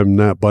time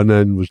now by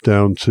then was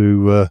down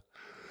to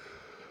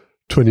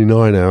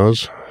 29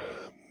 hours.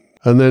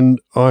 And then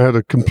I had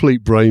a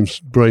complete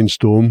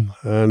brainstorm,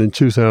 and in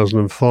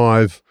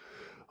 2005,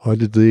 I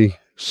did the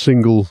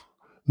single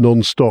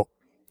non-stop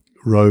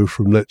row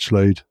from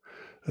Lechlade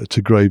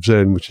to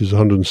Gravesend, which is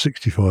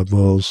 165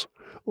 miles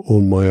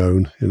on my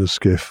own in a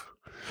skiff.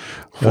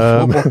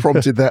 What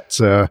prompted that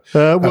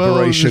Well,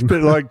 it's a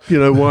bit like,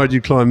 why do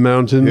you climb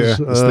mountains? Yeah,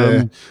 it's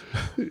there.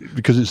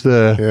 Because it's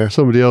there. Yeah.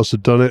 Somebody else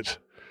had done it.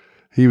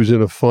 He was in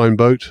a fine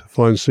boat,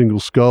 fine single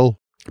scull.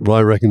 But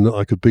I reckon that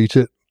I could beat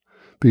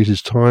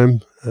his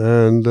time.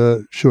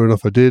 And sure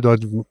enough, I did. I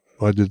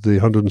did the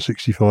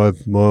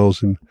 165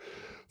 miles in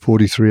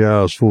 43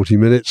 hours, 40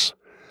 minutes,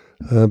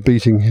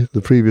 beating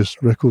the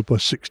previous record by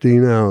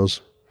 16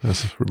 hours.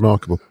 That's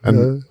remarkable.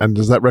 And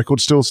does that record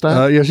still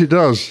stand? Yes, it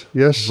does.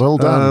 Yes. Well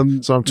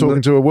done. So I'm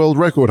talking to a world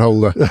record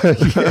holder.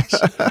 Yes.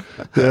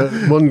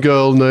 Yeah. One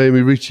girl,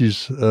 Naomi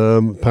Ricci's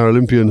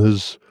Paralympian,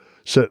 has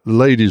set the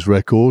ladies'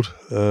 record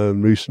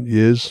in recent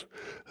years.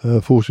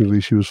 Fortunately,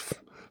 she was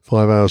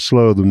 5 hours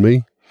slower than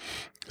me,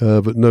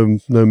 but no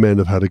men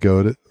have had a go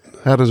at it.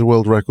 How does a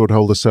world record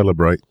holder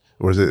celebrate?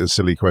 Or is it a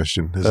silly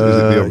question? Is it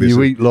the obvious?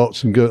 You eat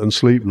lots and go and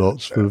sleep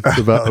lots for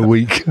about a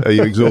week. Are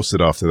you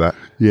exhausted after that?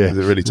 Yeah. Is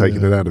it really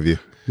taking it out of you?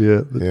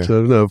 Yeah. But,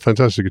 no,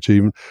 fantastic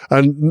achievement.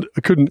 And I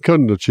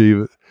couldn't achieve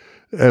it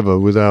ever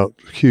without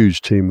a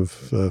huge team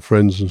of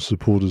friends and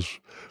supporters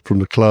from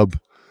the club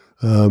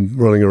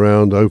running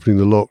around, opening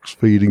the locks,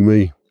 feeding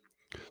me,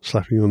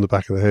 slapping me on the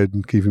back of the head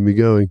and keeping me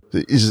going.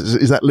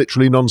 Is that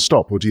literally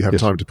non-stop, or do you have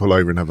time to pull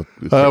over and have a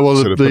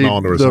sort of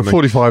banana or there are something?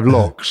 45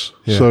 locks,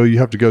 so you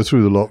have to go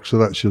through the locks, so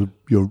that's your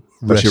rest.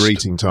 That's your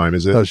eating time,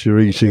 is it? That's your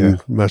eating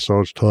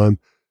massage time.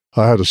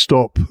 I had a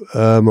stop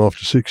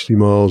after 60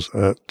 miles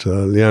at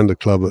Leander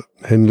Club at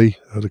Henley,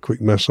 had a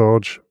quick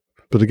massage,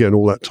 but again,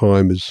 all that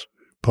time is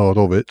part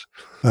of it.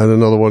 And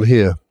another one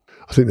here.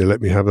 I think they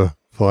let me have a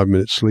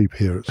 5-minute sleep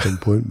here at some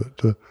point,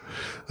 but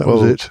that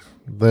was it.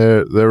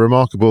 They're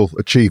remarkable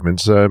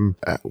achievements.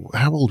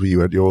 How old were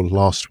you at your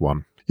last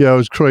one? Yeah, I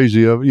was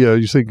crazy.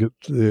 You think at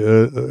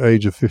the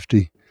age of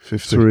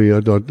 53,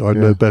 I'd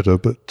know better,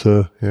 but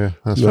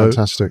that's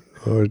fantastic.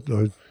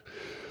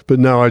 But But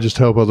now I just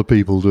help other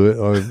people do it.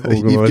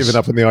 You've given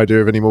up on the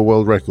idea of any more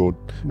world record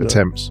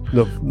attempts?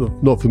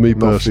 Not for me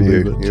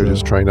personally. Not for you. You'll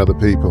just train other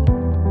people.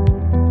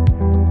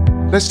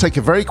 Let's take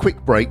a very quick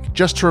break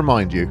just to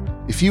remind you,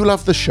 if you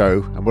love the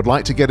show and would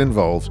like to get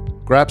involved,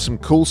 grab some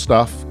cool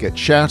stuff, get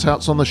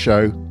shout-outs on the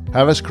show,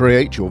 have us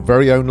create your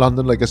very own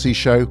London Legacy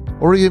show,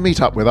 or even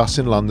meet up with us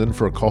in London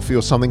for a coffee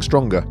or something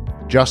stronger,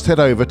 just head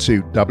over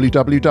to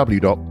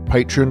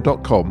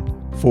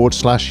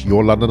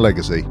www.patreon.com/Your London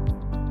Legacy.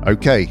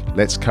 Okay,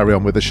 let's carry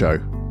on with the show.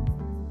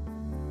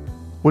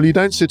 Well, you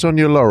don't sit on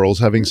your laurels,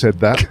 having said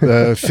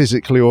that,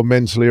 physically or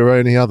mentally or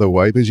any other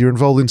way, because you're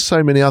involved in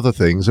so many other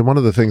things. And one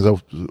of the things I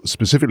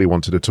specifically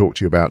wanted to talk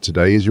to you about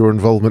today is your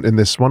involvement in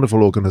this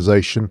wonderful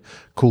organisation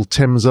called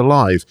Thames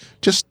Alive.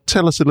 Just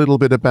tell us a little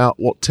bit about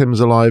what Thames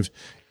Alive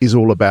is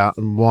all about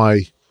and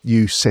why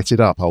you set it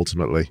up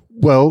ultimately.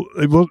 Well,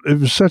 it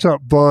was set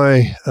up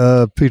by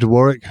Peter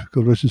Warwick,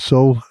 God rest his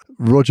soul,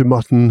 Roger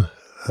Mutton,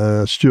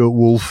 Stuart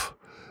Wolfe,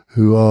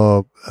 who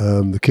are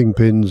the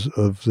kingpins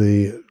of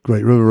the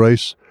Great River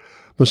Race,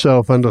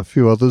 myself and a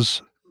few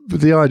others, with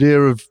the idea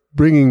of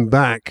bringing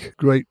back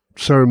great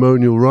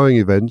ceremonial rowing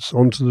events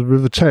onto the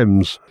River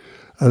Thames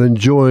and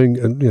enjoying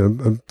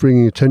and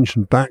bringing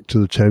attention back to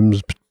the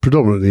Thames,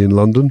 predominantly in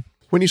London.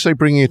 When you say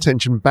bringing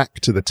attention back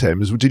to the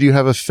Thames, did you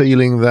have a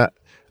feeling that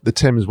the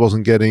Thames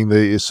wasn't getting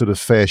the sort of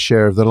fair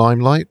share of the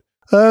limelight?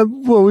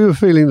 Well, we were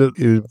feeling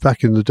that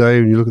back in the day,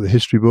 when you look at the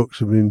history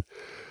books, I mean,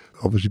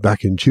 obviously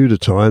back in Tudor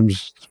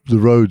times, the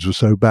roads were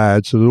so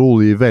bad so that all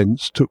the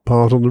events took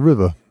part on the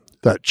river.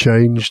 That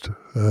changed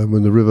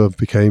when the river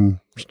became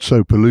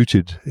so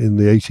polluted in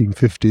the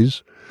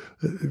 1850s.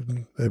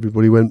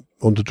 Everybody went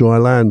onto dry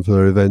land for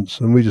their events,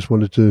 and we just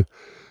wanted to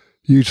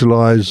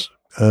utilise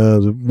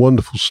the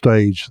wonderful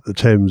stage that the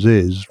Thames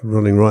is,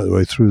 running right the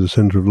way through the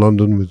centre of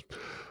London with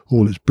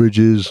all its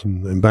bridges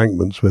and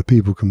embankments where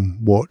people can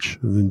watch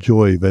and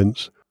enjoy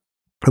events.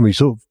 And we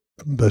sort of,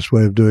 the best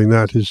way of doing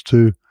that is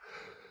to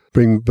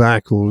bring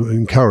back or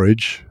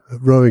encourage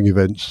rowing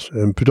events,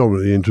 and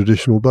predominantly in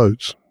traditional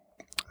boats,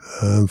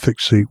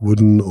 fixed seat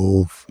wooden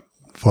or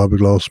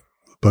fiberglass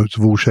boats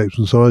of all shapes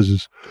and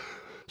sizes.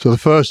 So the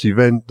first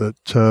event that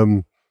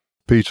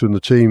Peter and the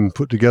team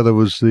put together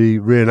was the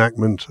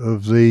reenactment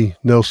of the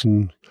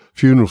Nelson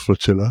funeral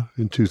flotilla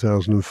in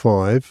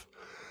 2005.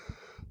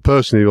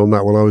 Personally, on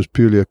that one, I was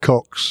purely a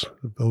cox.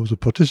 I was a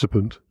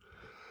participant.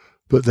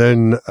 But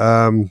then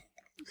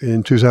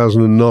in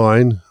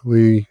 2009,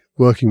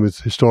 working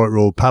with Historic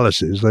Royal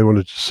Palaces, they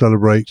wanted to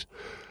celebrate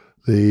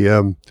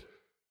the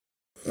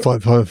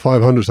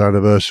 500th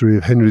anniversary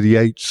of Henry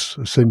VIII's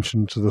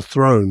ascension to the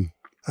throne.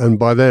 And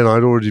by then,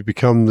 I'd already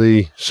become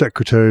the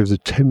secretary of the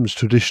Thames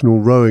Traditional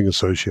Rowing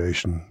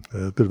Association.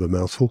 A bit of a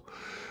mouthful.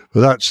 But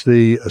that's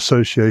the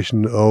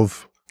association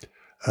of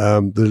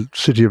the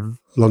City of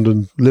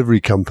London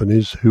livery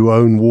companies who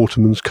own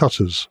watermen's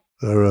cutters.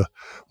 They're a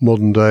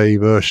modern-day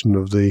version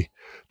of the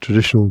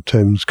traditional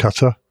Thames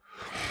cutter,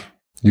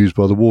 used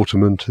by the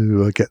watermen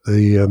to get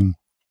the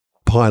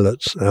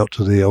pilots out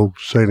to the old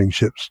sailing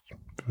ships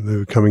they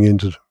were coming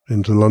into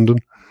London.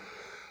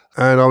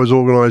 And I was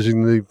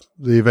organising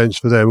the events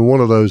for them. And one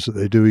of those that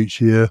they do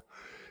each year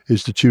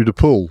is the Tudor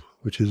Pull,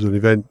 which is an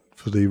event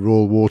for the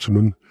Royal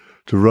Watermen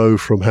to row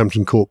from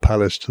Hampton Court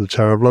Palace to the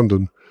Tower of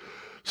London.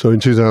 So in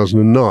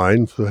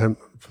 2009, for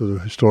the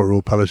Historic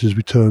Royal Palaces,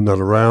 we turned that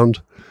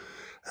around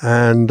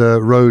and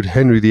rowed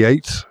Henry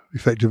VIII,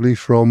 effectively,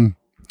 from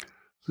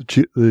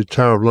the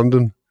Tower of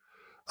London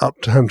up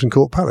to Hampton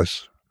Court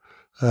Palace.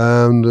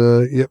 And,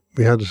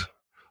 we had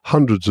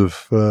hundreds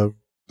of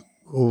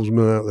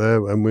oarsmen out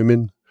there and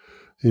women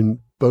in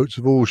boats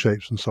of all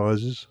shapes and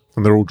sizes.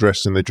 And they're all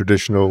dressed in the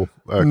traditional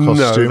costume?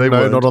 No, they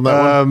weren't. Not on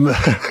that one?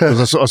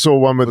 I saw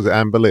one with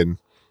Anne Boleyn.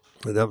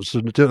 That was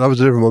a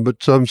different one,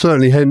 but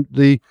certainly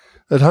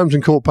at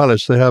Hampton Court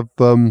Palace they have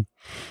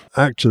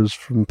actors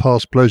from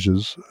past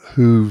pleasures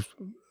who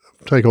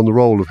take on the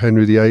role of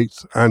Henry VIII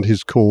and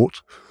his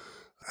court,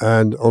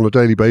 and on a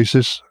daily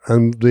basis.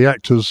 And the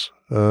actors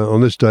on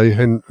this day,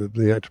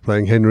 the actor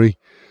playing Henry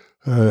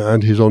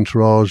and his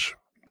entourage,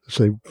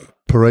 say,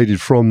 paraded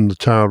from the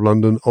Tower of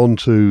London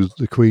onto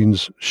the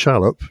Queen's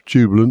shallop,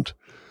 Jubilant,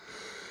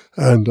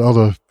 and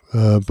other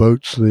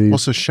boats.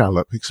 What's a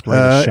shallop? Explain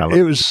a shallop.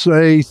 It was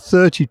a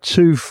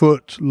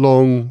 32-foot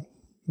long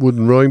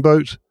wooden rowing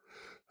boat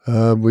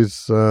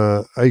with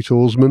 8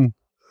 oarsmen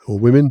or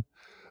women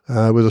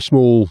with a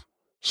small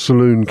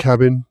saloon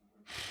cabin.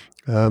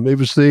 It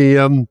was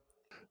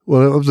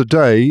of the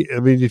day. I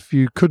mean, if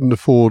you couldn't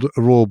afford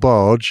a royal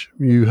barge,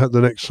 you had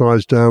the next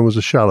size down was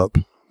a shallop.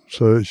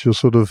 So it's your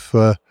sort of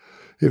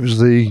it was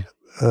the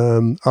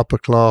upper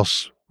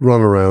class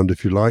runaround,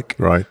 if you like.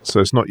 Right. So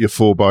it's not your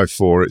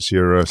 4x4, it's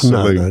your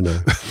saloon. No.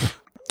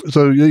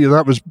 So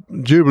that was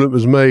Jubilant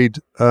was made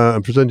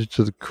and presented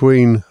to the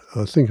Queen.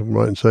 I think I'm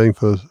right in saying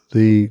for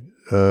the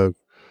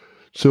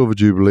Silver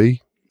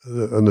Jubilee,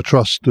 and the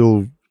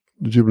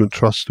Jubilant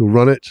Trust still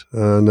run it,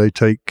 and they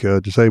take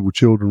disabled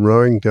children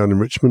rowing down in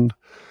Richmond,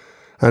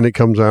 and it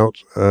comes out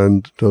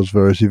and does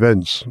various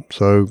events.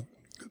 So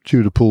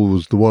Tudor Pool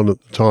was the one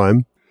at the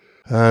time.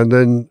 And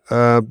then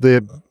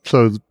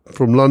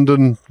from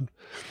London,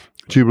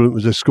 Jubilant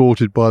was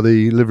escorted by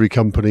the livery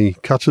company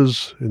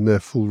cutters in their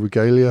full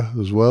regalia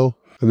as well,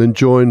 and then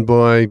joined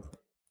by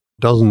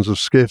dozens of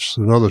skiffs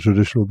and other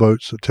traditional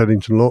boats at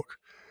Teddington Lock,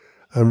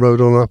 and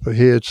rowed on up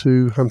here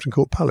to Hampton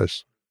Court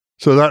Palace.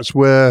 So that's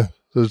where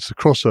there's the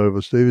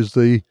crossover, Steve, is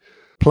the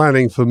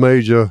planning for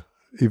major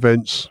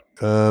events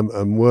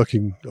and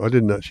working. I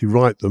didn't actually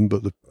write them,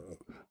 but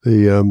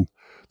the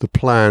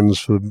plans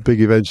for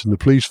big events in the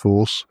police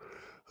force.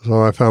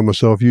 So I found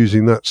myself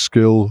using that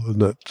skill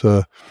and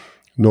that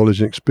knowledge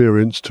and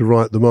experience to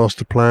write the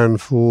master plan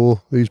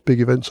for these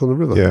big events on the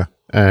river. Yeah.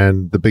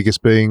 And the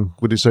biggest being,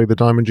 would you say, the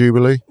Diamond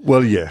Jubilee?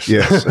 Well, yes.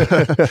 Yes.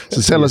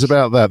 So tell us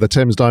about that, the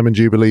Thames Diamond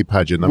Jubilee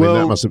pageant. I mean,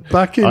 that must have...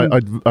 Back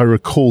in... I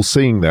recall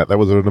seeing that. That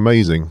was an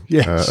amazing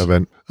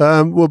event.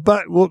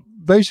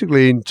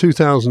 Basically in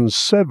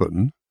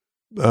 2007,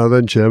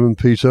 then Chairman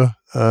Peter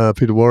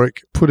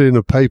Warwick put in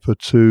a paper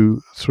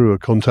through a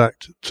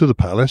contact to the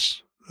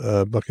Palace,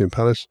 Buckingham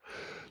Palace,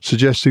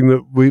 suggesting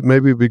that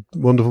maybe it'd be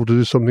wonderful to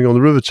do something on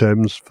the River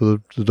Thames for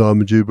the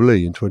Diamond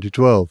Jubilee in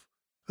 2012.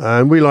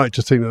 And we like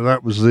to think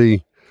that was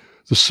the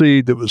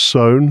seed that was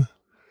sown,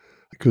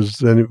 because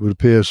then it would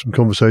appear some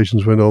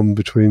conversations went on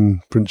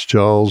between Prince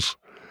Charles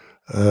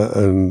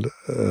and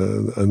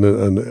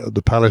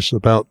the palace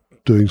about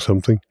doing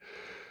something.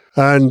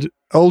 And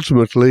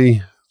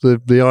ultimately,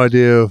 the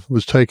idea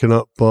was taken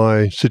up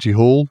by City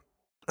Hall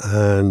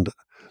and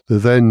the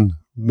then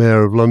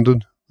Mayor of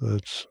London, a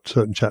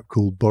certain chap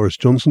called Boris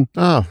Johnson.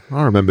 Oh,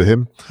 I remember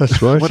him.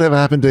 That's right. Whatever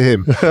happened to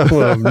him?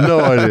 Well, I've no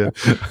idea.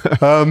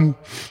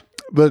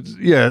 But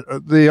yeah,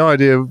 the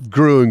idea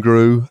grew and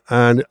grew,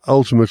 and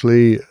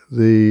ultimately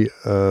the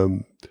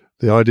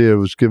idea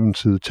was given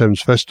to the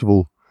Thames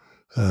Festival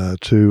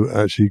to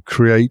actually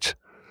create.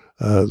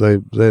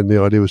 Then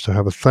the idea was to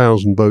have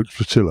 1,000 boat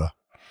flotilla.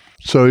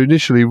 So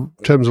initially,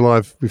 Thames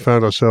Alive, we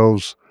found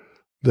ourselves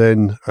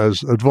then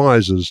as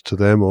advisors to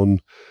them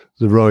on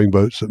the rowing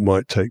boats that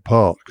might take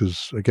part,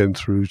 because again,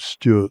 through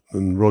Stuart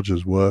and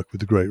Roger's work with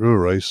the Great River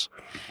Race,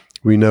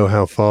 we know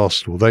how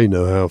fast, or they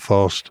know how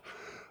fast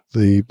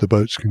the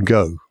boats can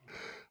go.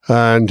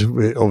 And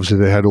obviously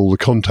they had all the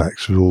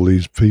contacts with all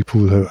these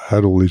people who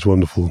had all these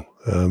wonderful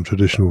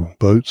traditional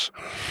boats.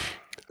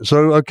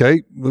 So,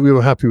 okay, we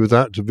were happy with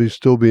that, to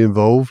still be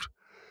involved.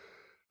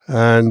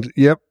 And,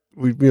 yep,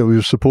 we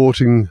were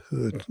supporting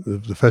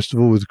the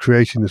festival with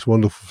creating this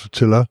wonderful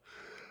flotilla.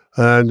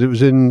 And it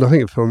was I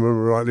think if I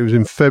remember rightly, it was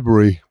in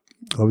February.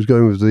 I was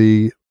going with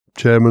the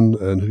chairman,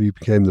 and who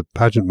became the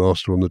pageant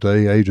master on the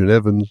day, Adrian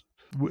Evans.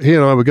 He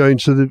and I were going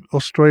to the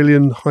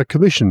Australian High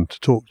Commission to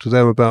talk to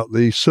them about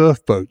the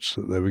surf boats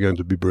that they were going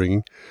to be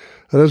bringing.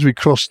 And as we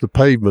crossed the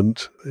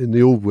pavement in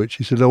the Aldwych,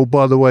 he said, "Oh,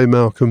 by the way,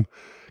 Malcolm,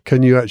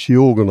 can you actually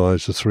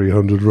organise the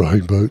 300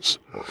 rowing boats?"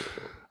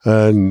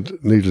 And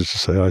needless to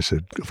say, I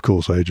said, "Of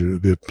course, Adrian, it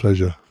would be a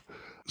pleasure."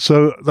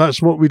 So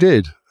that's what we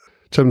did.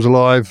 Thames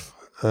Alive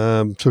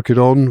took it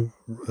on.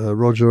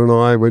 Roger and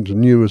I went to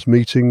numerous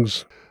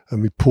meetings,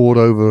 and we pored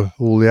over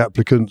all the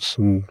applicants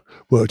and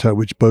worked out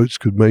which boats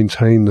could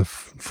maintain the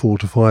 4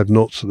 to 5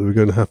 knots that they were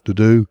going to have to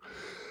do.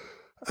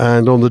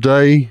 And on the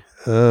day,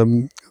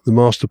 the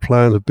master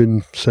plan had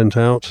been sent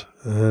out,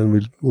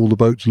 and all the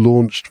boats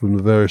launched from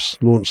the various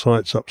launch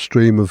sites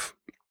upstream of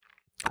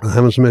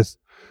Hammersmith.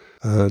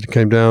 It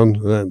came down,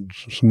 and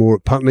some more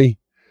at Putney.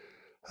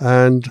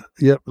 And,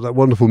 yep, that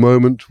wonderful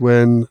moment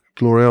when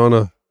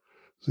Gloriana,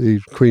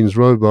 the Queen's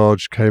row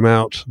barge, came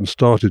out and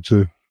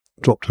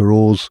dropped her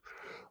oars.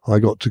 I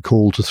got to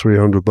call to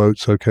 300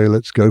 boats, "Okay,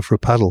 let's go for a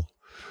paddle."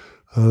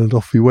 And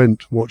off we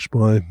went, watched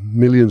by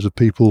millions of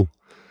people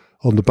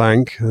on the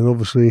bank, and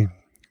obviously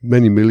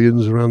many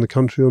millions around the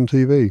country on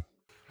TV.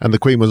 And the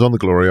Queen was on the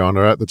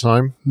Gloriana at the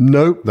time?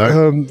 No.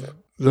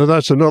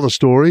 That's another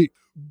story.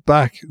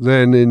 Back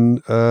then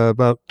in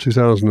about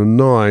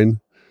 2009,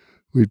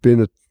 we'd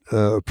been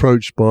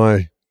approached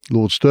by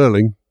Lord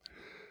Stirling,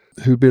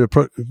 who'd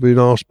been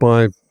asked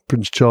by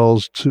Prince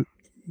Charles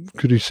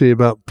could he see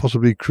about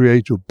possibly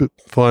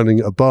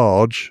finding a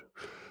barge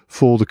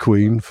for the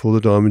Queen for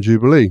the Diamond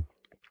Jubilee,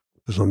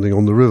 or something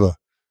on the river.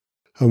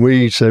 And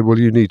we said, well,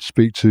 you need to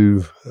speak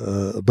to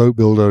a boat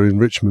builder in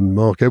Richmond,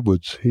 Mark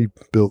Edwards. He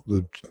built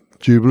the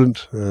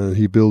Jubilant, and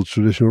he builds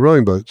traditional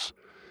rowing boats.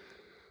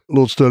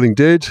 Lord Stirling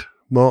did.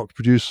 Mark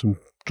produced some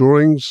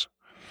drawings.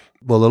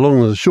 Well, the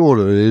long and the short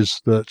of it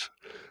is that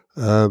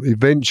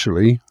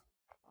eventually,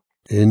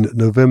 in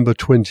November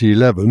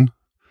 2011,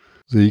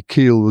 the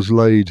keel was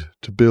laid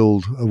to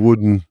build a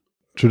wooden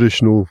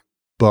traditional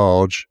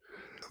barge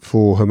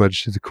for Her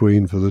Majesty the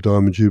Queen for the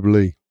Diamond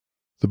Jubilee.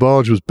 The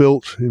barge was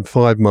built in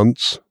 5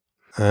 months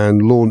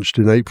and launched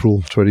in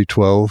April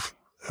 2012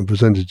 and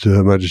presented to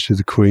Her Majesty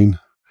the Queen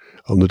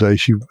on the day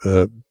she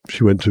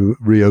went to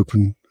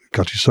reopen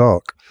Cutty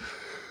Sark.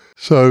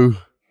 So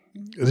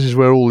this is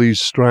where all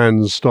these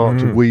strands start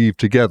to weave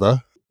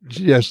together.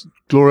 Yes,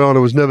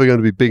 Gloriana was never going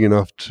to be big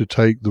enough to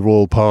take the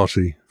royal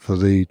party for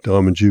the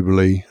Diamond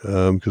Jubilee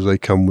because they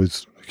come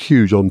with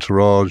huge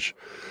entourage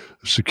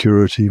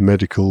security,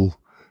 medical,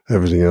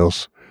 everything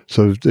else.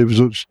 So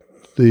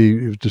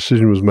the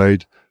decision was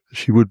made that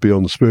she would be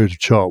on the Spirit of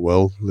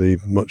Chartwell, the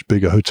much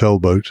bigger hotel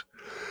boat,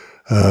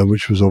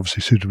 which was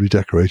obviously suitably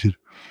decorated.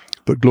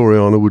 But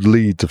Gloriana would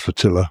lead the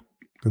flotilla.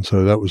 And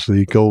so that was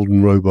the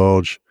Golden Row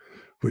barge,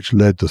 which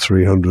led the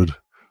 300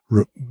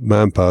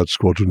 man-powered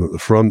squadron at the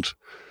front,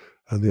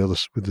 and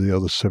with the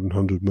other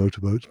 700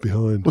 motorboats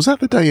behind. Was that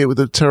the day with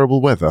the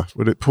terrible weather,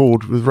 when it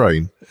poured with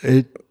rain?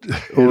 It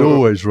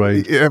always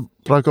rained. Yeah,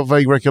 but I've got a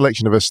vague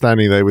recollection of her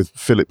standing there with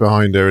Philip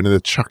behind her and they're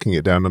chucking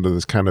it down under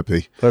this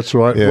canopy. That's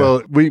right. Yeah.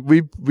 Well,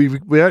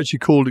 we actually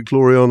called it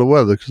Gloriana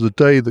weather because the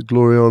day that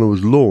Gloriana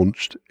was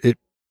launched, it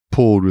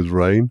poured with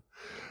rain.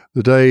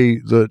 The day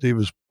that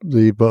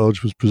the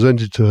barge was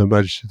presented to Her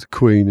Majesty the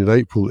Queen in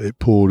April, it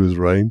poured with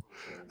rain.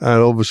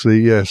 And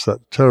obviously, yes, that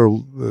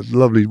terrible,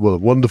 lovely,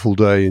 wonderful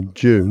day in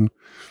June,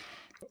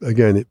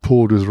 again, it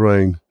poured with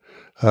rain.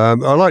 I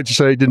like to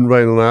say it didn't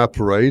rain on our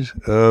parade.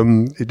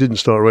 It didn't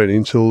start raining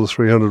until the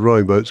 300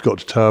 rowing boats got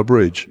to Tower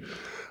Bridge.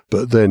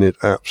 But then it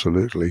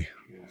absolutely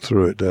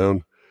threw it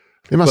down.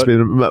 It must have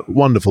been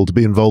wonderful to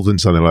be involved in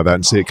something like that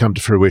and see it come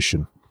to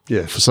fruition.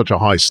 Yes. For such a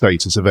high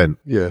status event.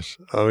 Yes.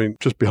 I mean,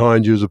 just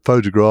behind you is a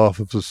photograph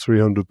of the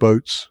 300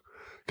 boats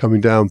coming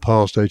down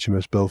past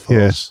HMS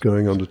Belfast,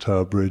 going under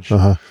Tower Bridge.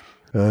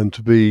 And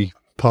to be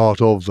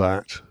part of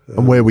that.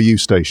 And where were you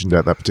stationed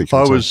at that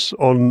particular time? I was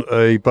on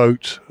a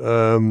boat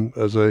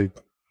as a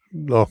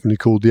laughingly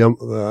called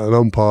an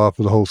umpire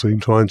for the whole thing,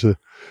 trying to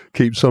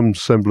keep some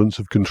semblance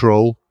of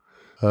control.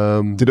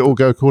 Did it all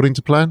go according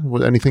to plan?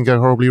 Did anything go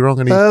horribly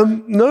wrong?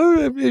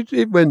 No,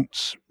 it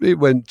went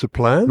to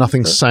plan.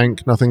 Nothing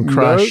sank, nothing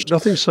crashed? No,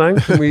 nothing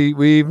sank.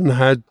 we even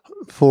had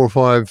 4 or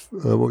 5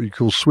 what you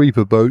call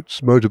sweeper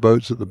boats,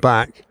 motorboats at the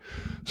back.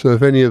 So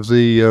if any of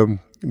the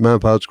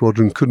man-powered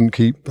squadron couldn't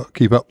keep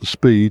up the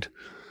speed,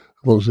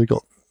 once they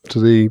got to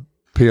the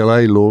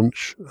PLA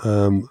launch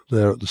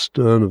there at the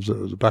stern of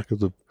the back of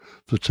the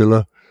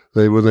flotilla,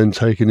 they were then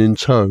taken in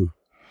tow.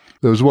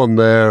 There was one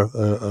there,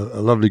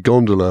 a lovely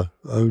gondola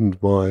owned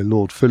by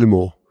Lord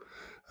Phillimore,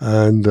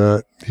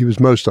 and he was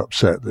most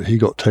upset that he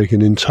got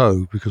taken in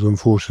tow because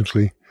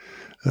unfortunately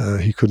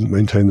he couldn't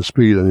maintain the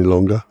speed any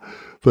longer.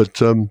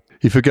 But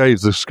he forgave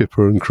the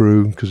skipper and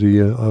crew because I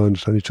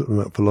understand he took them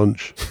out for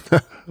lunch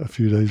a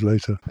few days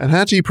later. And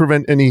how do you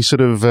prevent any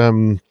sort of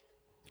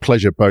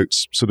pleasure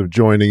boats sort of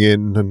joining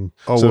in and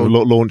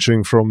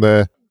launching from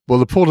there? Well,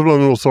 the Port of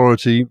London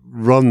Authority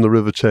run the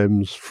River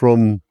Thames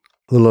from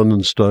the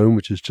London Stone,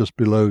 which is just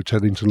below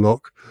Teddington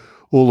Lock,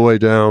 all the way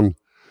down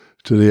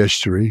to the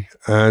estuary.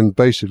 And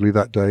basically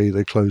that day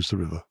they closed the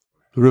river.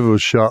 The river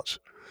was shut.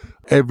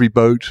 Every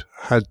boat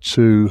had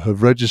to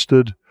have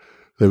registered.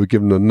 They were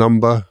given a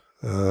number,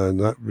 and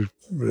that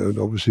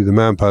obviously the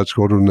man-powered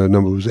squadron, their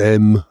number was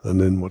M,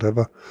 and then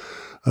whatever.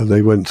 And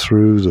they went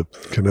through the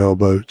canal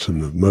boats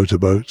and the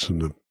motorboats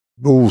and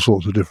all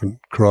sorts of different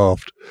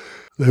craft.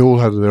 They all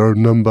had their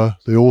own number.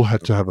 They all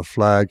had to have a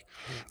flag,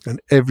 and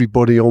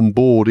everybody on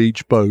board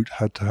each boat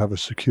had to have a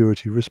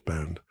security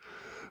wristband.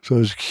 So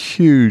there's a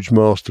huge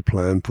master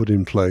plan put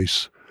in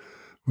place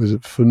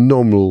with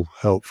phenomenal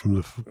help from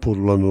the Port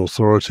of London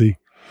Authority,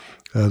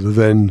 the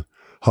then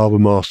Harbour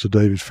Master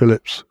David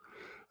Phillips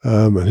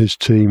and his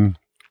team.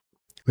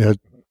 We had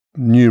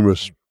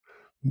numerous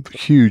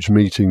huge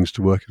meetings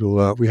to work it all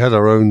out. We had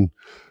our own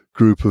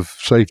group of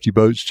safety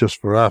boats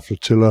just for our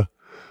flotilla,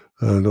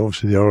 and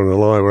obviously the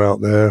RNLI were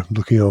out there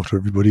looking after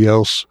everybody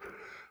else.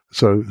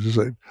 So,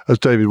 as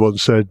David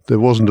once said, there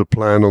wasn't a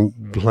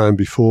plan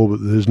before, but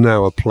there's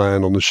now a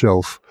plan on the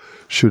shelf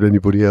should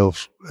anybody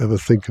else ever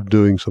think of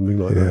doing something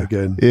like that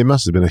again. It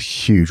must have been a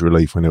huge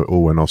relief when it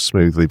all went off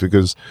smoothly,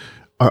 because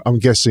I'm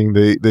guessing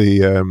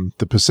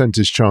the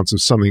percentage chance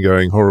of something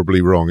going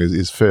horribly wrong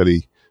is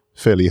fairly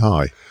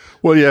high.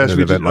 Well, yes,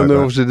 we did, and then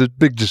obviously the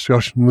big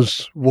discussion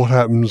was what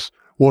happens,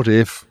 what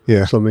if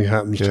something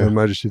happens to Her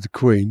Majesty the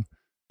Queen.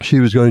 She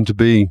was going to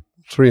be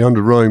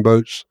 300 rowing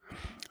boats,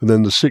 and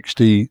then the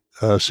 60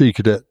 Sea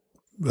Cadet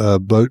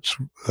boats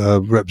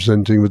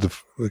representing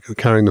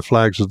carrying the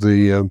flags of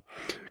the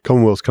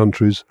Commonwealth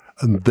countries,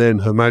 and then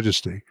Her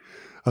Majesty.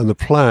 And the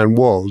plan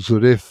was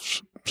that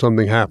if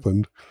something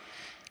happened,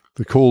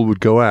 the call would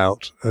go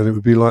out, and it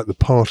would be like the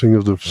parting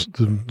of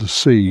the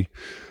sea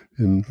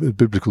in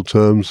biblical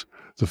terms.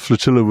 The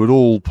flotilla would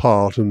all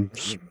part, and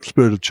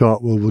Spirit of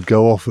Chartwell would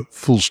go off at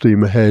full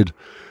steam ahead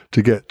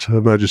to get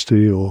Her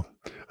Majesty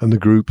and the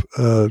group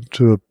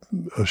to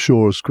a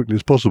shore as quickly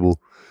as possible.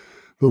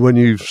 But when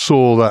you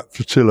saw that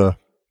flotilla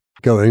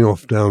going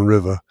off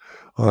downriver,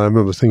 I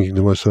remember thinking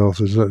to myself,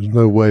 there's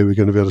no way we're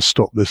going to be able to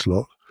stop this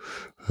lot.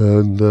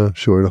 And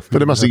sure enough.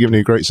 But it must have given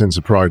you a great sense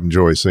of pride and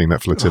joy seeing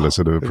that flotilla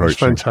sort of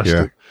approaching. It was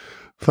fantastic.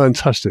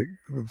 Fantastic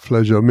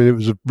pleasure. I mean, it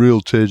was a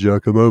real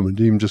tearjerker moment,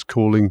 even just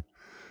calling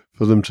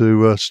for them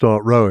to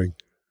start rowing.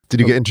 Did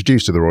you get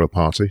introduced to the royal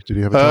party? Did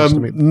you have a chance to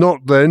meet them?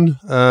 Not then.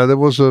 There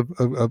was a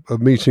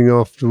meeting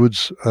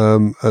afterwards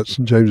at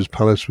St James's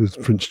Palace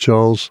with Prince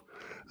Charles,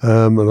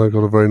 and I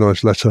got a very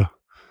nice letter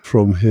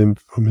from him,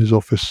 from his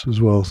office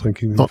as well,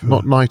 thanking me.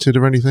 Not knighted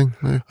or anything?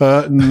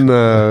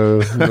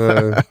 No,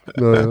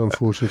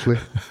 unfortunately.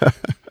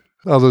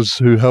 Others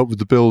who helped with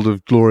the build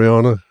of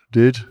Gloriana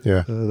did.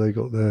 Yeah. They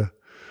got their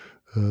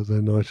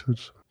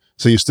knighthoods.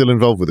 So you're still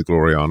involved with the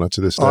Gloriana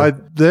to this day?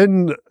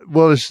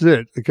 This is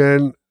it.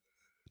 Again,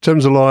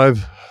 Thames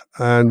Alive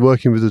and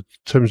working with the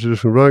Thames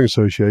Traditional Rowing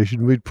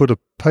Association, we'd put a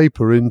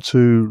paper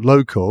into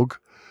LOCOG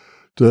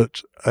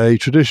that a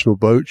traditional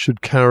boat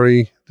should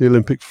carry the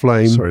Olympic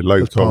flame. Sorry,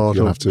 LOCOG,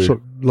 you'll have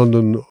to...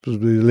 London,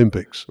 the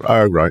Olympics.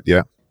 Oh, right,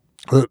 yeah.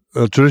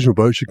 A traditional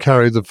boat should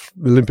carry the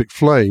Olympic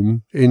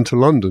flame into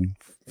London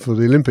for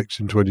the Olympics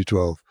in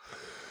 2012.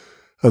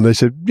 And they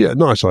said, yeah,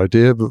 nice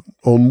idea, but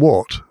on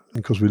what?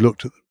 Because we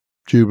looked at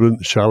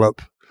Jubilant,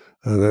 Shallop,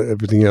 and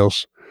everything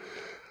else.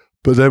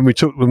 But then we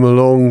took them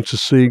along to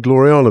see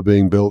Gloriana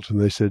being built, and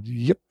they said,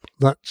 yep,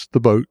 that's the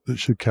boat that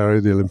should carry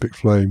the Olympic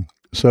flame.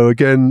 So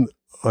again,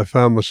 I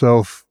found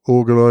myself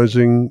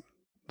organising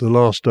the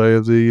last day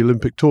of the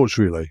Olympic torch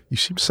relay. You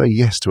seem to say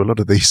yes to a lot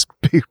of these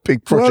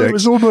big projects. Well, it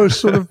was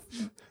almost sort of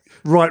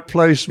right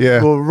place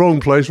or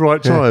wrong place,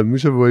 right time,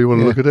 whichever way you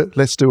want to look at it.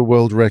 Let's do a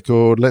world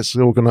record. Let's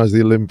organise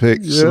the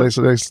Olympics. Yeah. Let's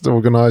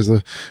organise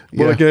the...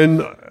 Yeah. Well, again,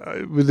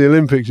 with the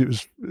Olympics, it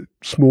was a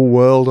small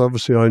world.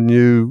 Obviously, I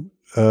knew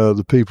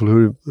the people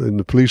who in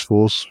the police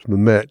force, the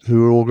Met,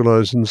 who were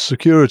organising the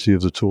security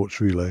of the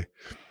torch relay.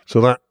 So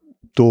that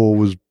door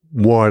was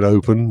wide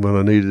open when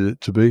I needed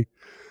it to be.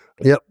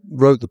 Yep,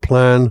 wrote the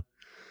plan,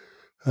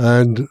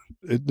 and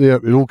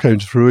it all came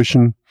to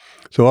fruition.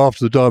 So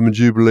after the Diamond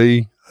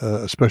Jubilee,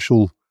 a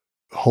special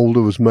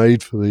holder was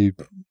made for the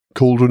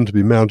cauldron to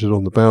be mounted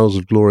on the bows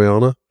of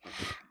Gloriana.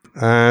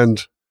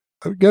 And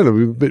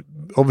again,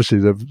 obviously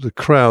the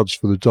crowds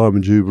for the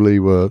Diamond Jubilee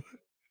were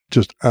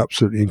just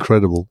absolutely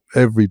incredible.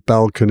 Every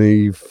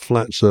balcony,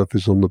 flat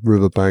surface on the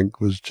riverbank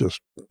was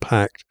just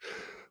packed.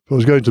 I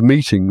was going to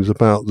meetings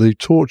about the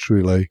torch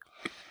relay,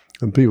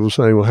 and people were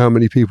saying, well, how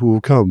many people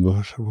will come?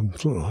 I said,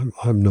 well,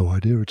 I have no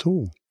idea at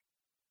all.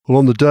 Well,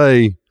 on the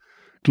day,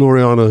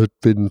 Gloriana had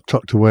been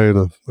tucked away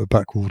in a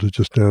backwater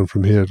just down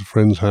from here at a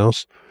friend's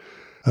house.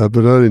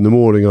 But early in the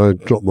morning, I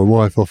dropped my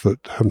wife off at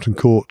Hampton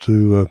Court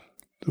to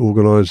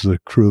organise the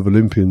crew of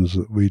Olympians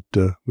that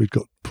we'd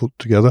got put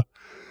together.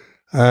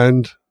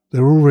 And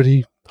there were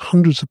already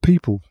hundreds of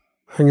people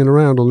hanging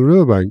around on the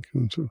riverbank.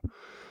 And so,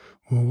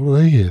 well, what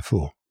are they here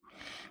for?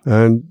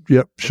 And,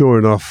 yep, sure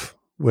enough,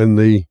 when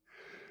the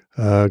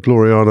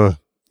Gloriana,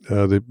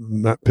 the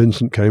Matt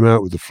Pinsent came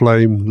out with the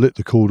flame, lit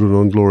the cauldron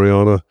on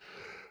Gloriana,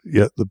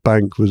 yet the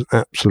bank was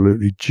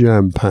absolutely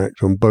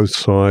jam-packed on both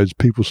sides,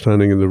 people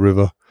standing in the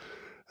river.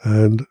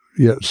 And,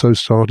 yet, so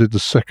started the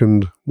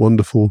second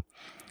wonderful,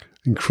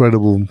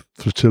 incredible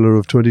flotilla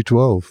of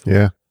 2012.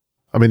 Yeah.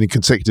 I mean, in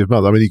consecutive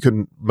months. I mean, you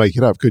couldn't make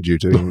it up, could you,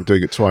 doing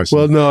it twice?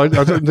 Well, no, I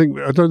don't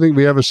think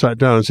we ever sat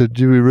down and said,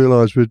 do we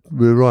realise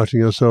we're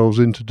writing ourselves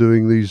into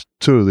doing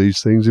two of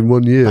these things in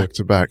 1 year? Back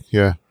to back,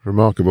 yeah.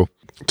 Remarkable.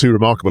 Two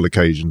remarkable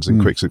occasions in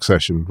quick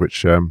succession,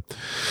 which will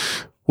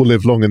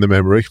live long in the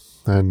memory.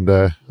 And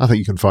I think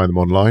you can find them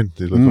online.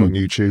 You look on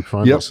YouTube,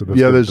 find lots of the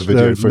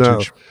video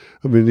footage.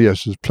 I mean,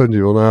 yes, there's plenty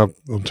on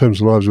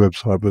Thames Alive's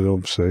website, but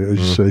obviously, as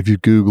you say, if you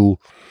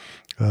Google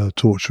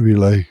torch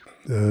relay,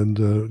 and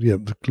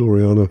the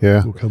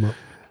Gloriana will come up.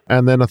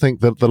 And then I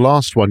think that the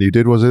last one you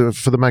did was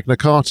for the Magna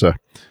Carta.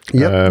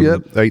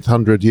 Yep.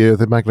 800 year of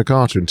the Magna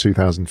Carta in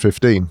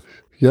 2015.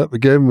 Yep.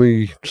 Again,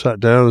 we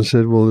sat down and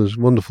said, well, there's a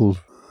wonderful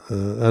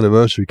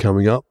anniversary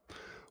coming up.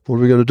 What are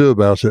we going to do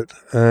about it?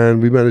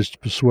 And we managed to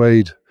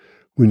persuade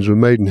Windsor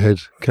and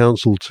Maidenhead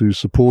Council to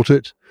support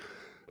it,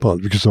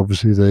 partly because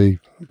obviously they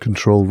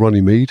control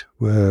Runnymede,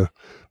 where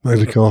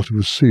Magna Carta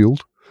was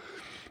sealed.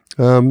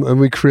 And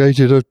we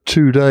created a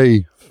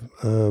 2-day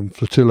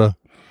flotilla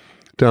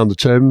down the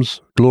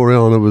Thames.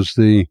 Gloriana was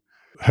the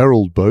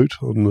herald boat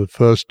on the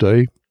first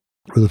day,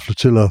 with a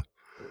flotilla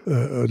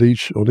on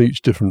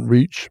each different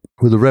reach,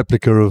 with a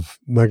replica of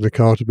Magna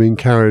Carta being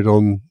carried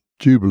on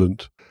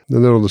Jubilant.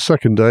 And then on the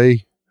second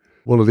day,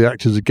 one of the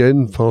actors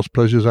again, Fast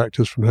Pleasures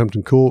actors from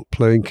Hampton Court,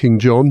 playing King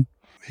John.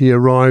 He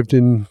arrived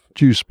in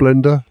due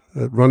splendour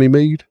at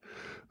Runnymede,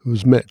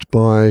 was met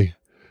by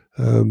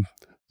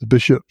the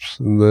bishops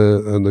and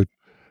the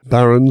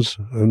barons,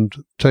 and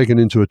taken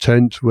into a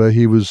tent where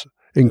he was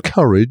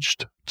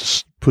encouraged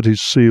to put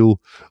his seal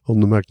on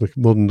the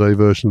modern day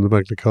version of the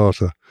Magna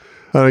Carta.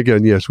 And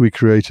again, yes, we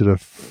created a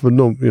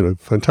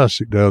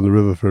fantastic day on the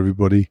river for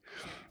everybody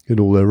in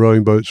all their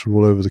rowing boats from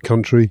all over the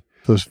country,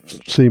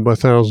 seen by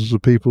thousands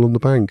of people on the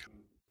bank.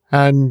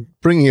 And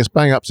bringing us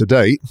bang up to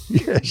date,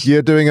 yes,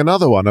 you're doing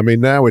another one. I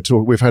mean, now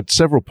we've had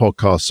several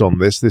podcasts on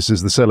this. This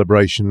is the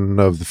celebration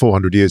of the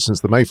 400 years since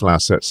the Mayflower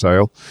set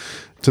sail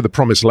to the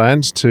Promised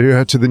Land,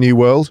 to the New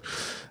World.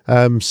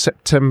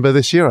 September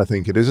this year, I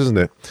think it is, isn't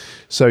it?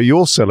 So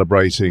you're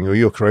celebrating, or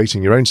you're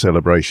creating your own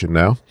celebration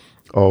now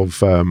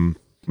of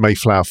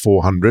Mayflower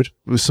 400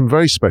 with some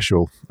very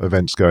special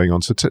events going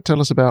on. So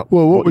tell us about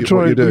what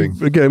you're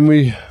doing. Again,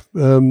 we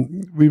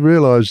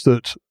realised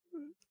that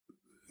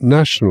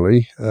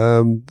nationally,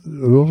 a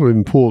lot of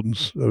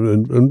importance,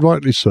 and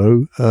rightly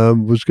so,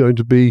 was going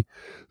to be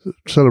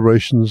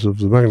celebrations of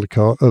the Magna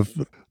Carta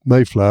of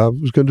Mayflower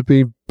was going to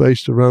be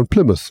based around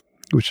Plymouth,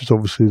 which is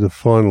obviously the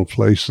final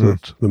place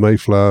that the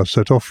Mayflower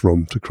set off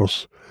from to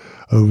cross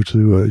over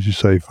to, as you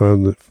say,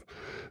 to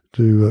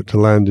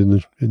land in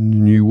the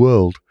New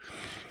World.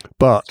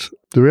 But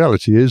the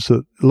reality is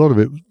that a lot of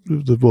it,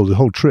 the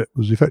whole trip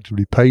was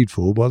effectively paid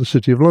for by the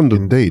City of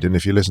London. Indeed, and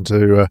if you listen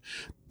to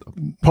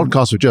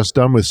podcast we've just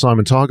done with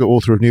Simon Target,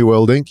 author of New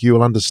World Inc., you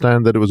will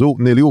understand that it was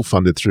nearly all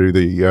funded through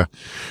the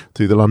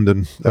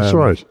London. That's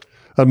right,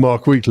 and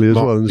Mark Wheatley as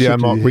well.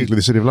 Mark Wheatley,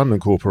 the City of London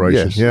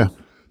Corporation. Yes. Yeah.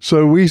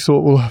 So we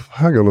thought, well,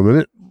 hang on a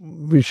minute,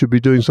 we should be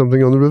doing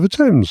something on the River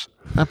Thames.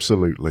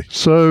 Absolutely.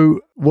 So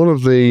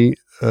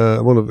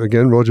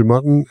again, Roger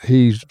Mutton,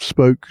 he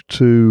spoke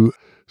to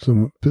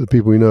some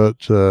people we know at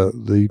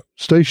the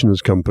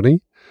Stationers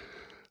Company,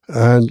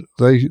 and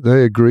they've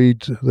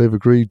agreed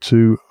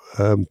to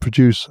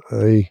produce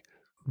a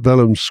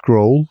vellum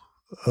scroll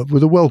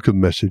with a welcome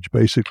message,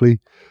 basically,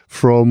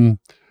 from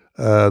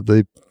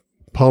the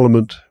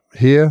Parliament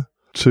here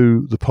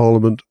to the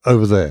Parliament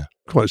over there.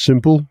 Quite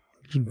simple.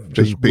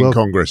 Just big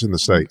Congress in the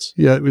States.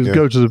 Yeah, it would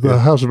go to the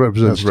House of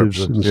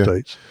Representatives in the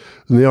States.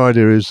 And the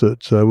idea is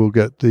that we'll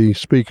get the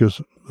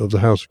speakers of the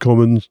House of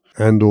Commons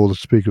and or the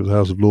Speaker of the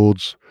House of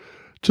Lords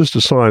just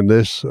to sign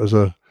this as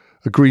a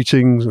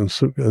greetings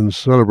and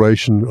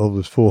celebration of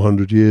the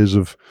 400 years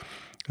of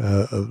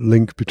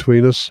link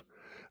between us.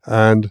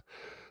 And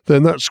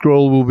then that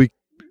scroll will be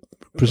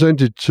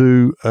presented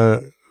to,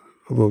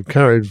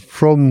 carried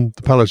from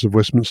the Palace of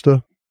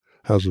Westminster,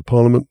 House of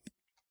Parliament,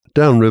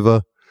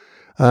 downriver.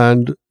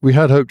 And we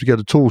had hoped to get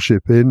a tall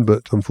ship in,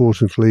 but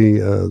unfortunately,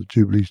 the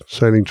Jubilee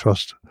Sailing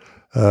Trust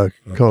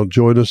can't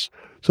join us.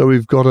 So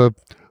we've got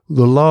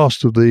the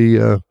last of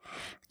the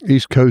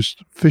East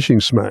Coast fishing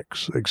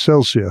smacks,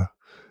 Excelsior,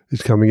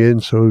 is coming in.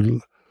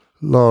 So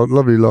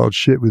lovely large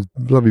ship with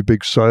lovely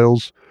big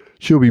sails.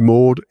 She'll be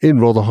moored in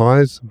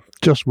Rotherhithe,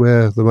 just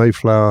where the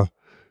Mayflower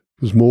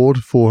was moored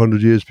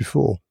 400 years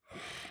before.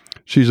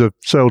 She's a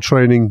sail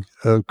training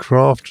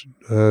craft.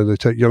 They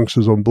take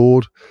youngsters on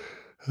board.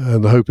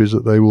 And the hope is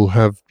that they will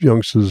have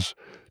youngsters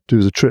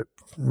do the trip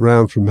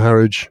round from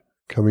Harwich,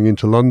 coming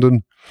into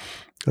London,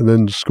 and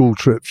then school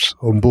trips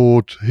on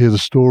board to hear the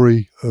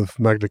story of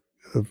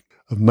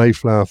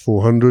Mayflower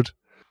 400.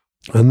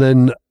 And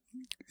then,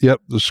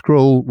 the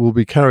scroll will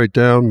be carried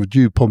down with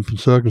due pomp and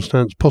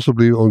circumstance,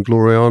 possibly on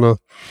Gloriana,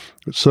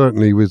 but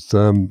certainly with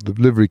the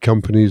livery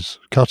company's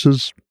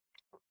cutters.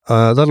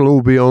 That'll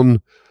all be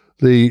on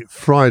the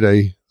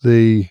Friday,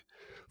 the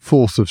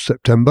 4th of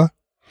September.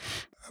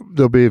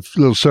 There'll be a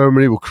little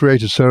ceremony. We'll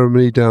create a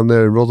ceremony down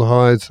there in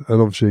Rotherhithe,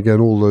 and obviously, again,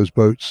 all those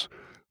boats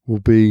will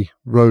be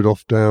rowed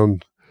off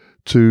down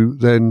to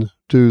then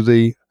do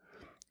the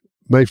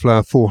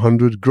Mayflower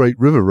 400 Great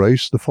River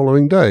Race the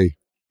following day.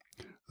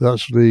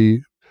 That's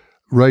the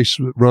race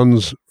that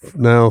runs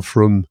now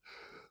from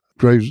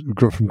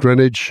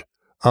Greenwich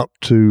up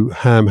to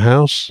Ham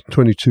House,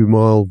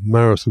 22-mile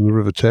marathon of the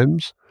River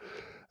Thames.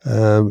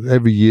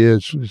 Every year,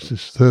 it's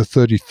the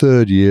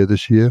 33rd year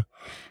this year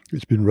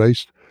it's been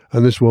raced.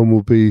 And this one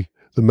will be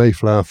the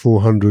Mayflower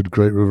 400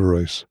 Great River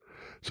Race.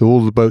 So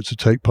all the boats that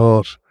take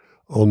part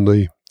on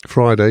the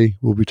Friday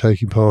will be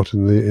taking part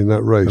in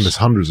that race. And there's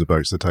hundreds of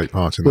boats that take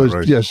part in that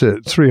race. Yes,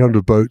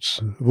 300 boats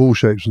of all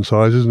shapes and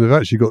sizes. And they've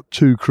actually got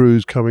 2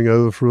 crews coming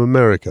over from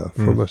America,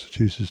 from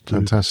Massachusetts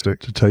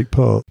to take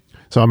part.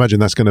 So I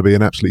imagine that's going to be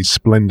an absolutely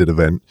splendid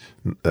event.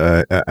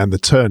 And the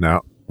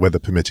turnout, weather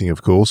permitting,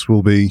 of course,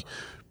 will be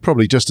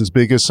probably just as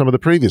big as some of the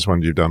previous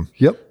ones you've done.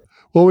 Yep.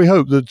 Well, we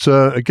hope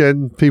that,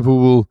 again, people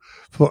will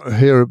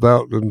hear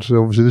about, and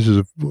so obviously this is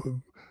a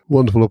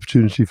wonderful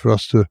opportunity for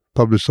us to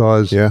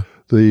publicise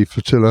the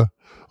flotilla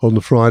on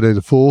the Friday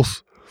the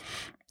 4th.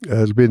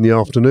 It'll be in the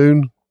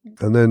afternoon,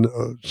 and then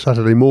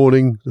Saturday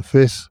morning, the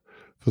 5th,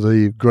 for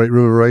the Great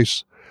River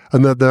Race.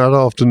 And that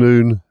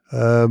afternoon,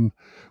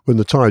 when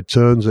the tide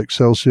turns,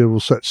 Excelsior will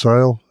set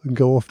sail and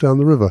go off down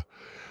the river.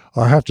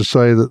 I have to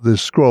say that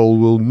this scroll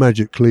will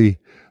magically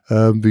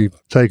be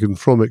taken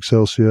from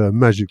Excelsior and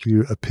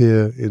magically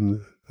appear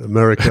in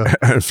America.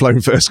 And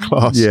flown first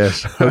class.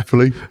 Yes,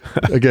 hopefully.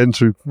 Again,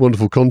 through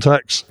wonderful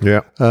contacts.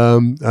 Yeah.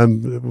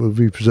 And will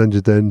be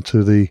presented then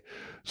to the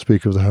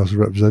Speaker of the House of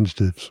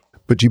Representatives.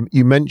 But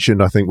you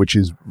mentioned, I think, which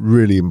is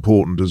really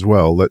important as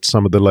well, that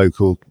some of the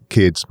local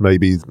kids,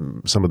 maybe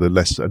some of the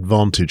less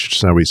advantaged,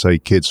 shall we say,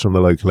 kids from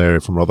the local area,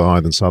 from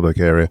Rotherhithe and Southwark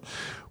area,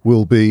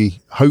 will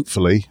be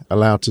hopefully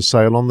allowed to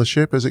sail on the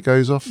ship as it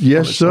goes off.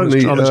 Yes,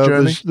 certainly. On its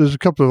journey. There's a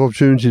couple of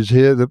opportunities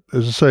here. That,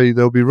 as I say,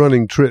 they'll be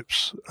running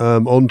trips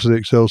onto the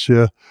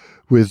Excelsior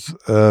with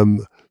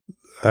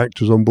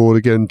actors on board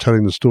again,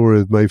 telling the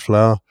story of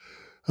Mayflower.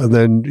 And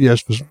then,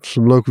 yes, for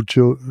some local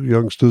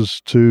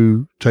youngsters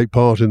to take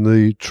part in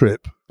the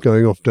trip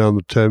going off down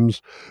the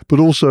Thames. But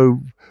also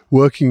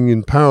working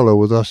in parallel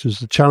with us is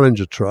the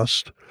Challenger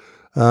Trust,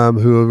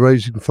 who are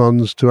raising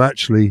funds to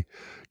actually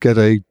get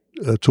a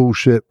tall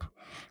ship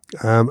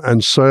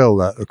and sail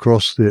that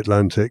across the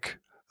Atlantic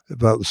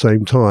about the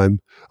same time.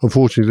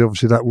 Unfortunately,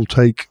 obviously, that will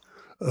take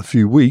a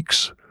few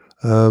weeks.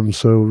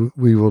 So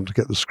we want to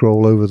get the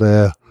scroll over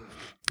there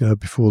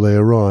before they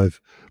arrive.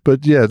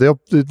 But yeah,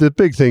 the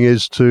big thing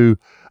is to,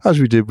 as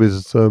we did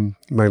with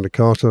Magna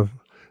Carta,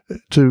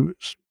 to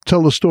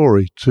tell the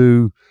story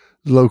to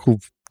local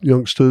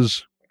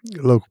youngsters,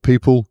 local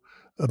people,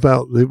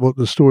 about what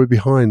the story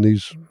behind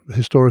these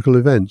historical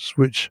events,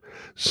 which,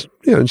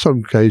 in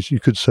some cases you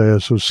could say are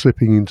sort of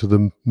slipping into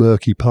the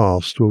murky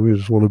past, where we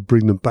just want to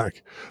bring them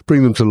back,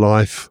 bring them to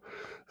life,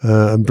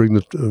 and bring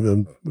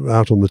them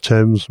out on the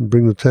Thames and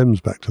bring the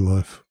Thames back to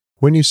life.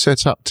 When you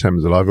set up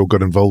Thames Alive, or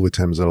got involved with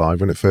Thames Alive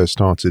when it first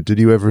started, did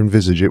you ever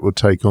envisage it would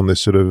take on this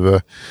sort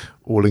of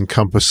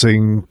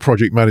all-encompassing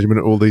project management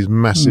at all these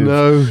massive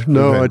No events?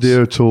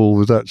 idea at all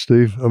with that,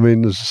 Steve. I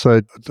mean, as I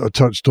said, I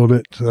touched on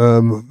it.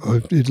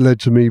 It led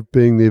to me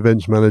being the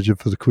events manager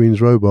for the Queen's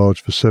Row Barge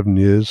for 7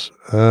 years.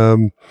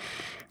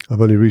 I've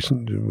only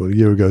recently, a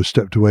year ago,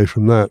 stepped away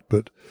from that.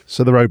 But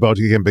so the row barge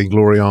again being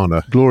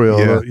Gloriana.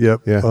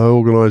 Yeah. I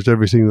organised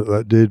everything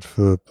that did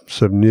for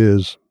 7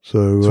 years.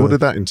 So what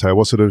did that entail?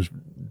 What sort of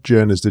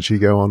journeys did she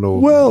go on?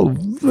 Or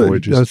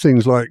voyages?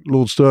 Things like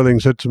Lord Stirling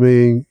said to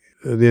me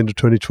at the end of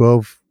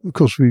 2012, of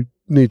course, we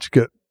need to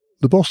get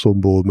the boss on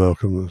board,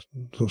 Malcolm.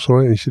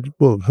 Sorry. And he said,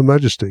 well, Her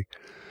Majesty.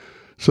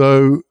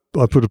 So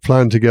I put a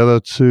plan together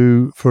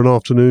for an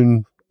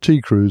afternoon tea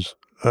cruise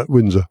at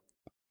Windsor,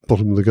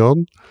 bottom of the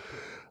garden.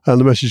 And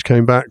the message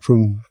came back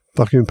from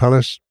Buckingham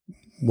Palace,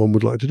 one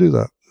would like to do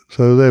that.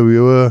 So there we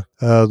were.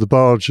 The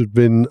barge had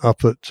been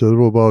up at, the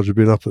Royal Barge had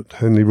been up at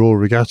Henley Royal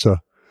Regatta,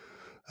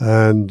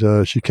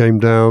 and she came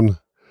down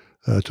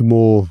to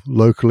moor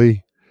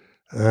locally.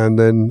 And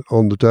then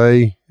on the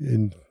day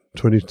in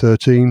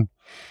 2013,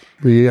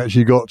 we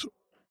actually got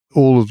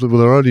there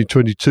were only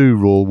 22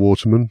 Royal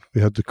Watermen.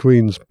 We had the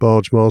Queen's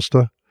Barge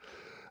Master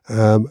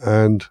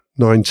and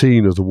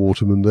 19 of the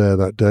watermen there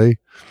that day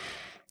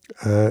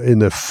in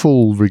their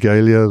full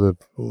regalia,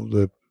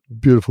 the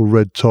beautiful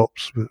red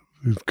tops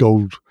with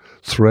gold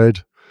thread.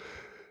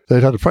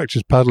 They'd had a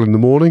practice paddle in the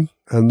morning,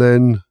 and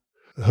then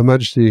Her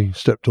Majesty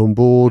stepped on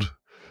board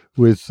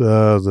with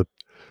the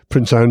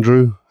Prince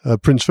Andrew.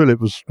 Prince Philip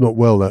was not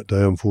well that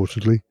day,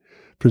 unfortunately.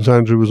 Prince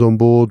Andrew was on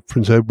board,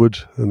 Prince Edward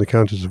and the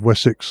Countess of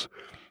Wessex,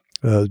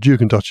 the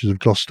Duke and Duchess of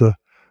Gloucester,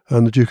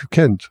 and the Duke of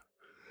Kent.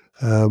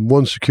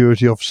 One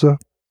security officer,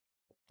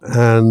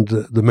 and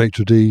the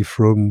maitre d'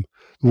 from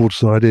the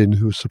Waterside Inn,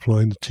 who was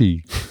supplying the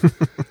tea.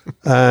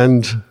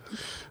 And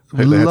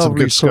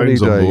lovely sunny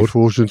day,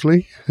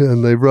 fortunately.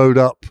 And they rowed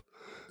up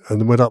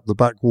and went up the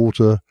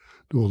backwater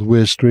or the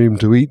Weir Stream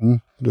to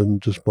Eton,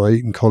 and just by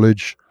Eton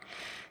College,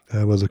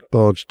 where the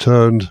barge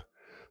turned,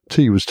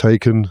 tea was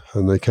taken,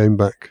 and they came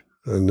back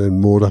and then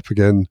moored up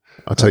again.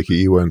 I take it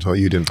you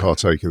didn't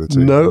partake of the tea?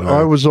 No,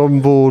 I was on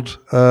board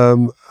a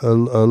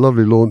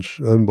lovely launch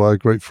owned by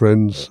great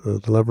friends, the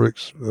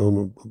Lavericks,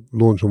 on a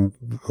launch on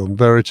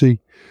Verity,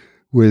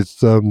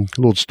 with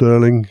Lord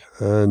Stirling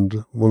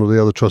and one of the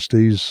other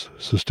trustees,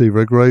 Sir Steve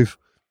Redgrave,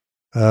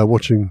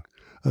 watching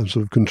and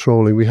sort of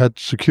controlling. We had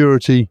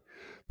security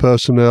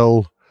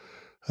personnel.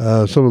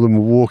 Some of them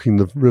were walking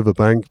the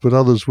riverbank, but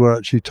others were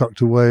actually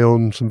tucked away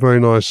on some very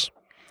nice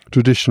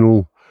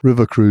traditional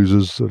river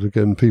cruisers that,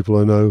 again, people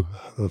I know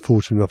are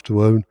fortunate enough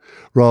to own,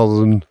 rather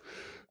than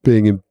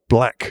being in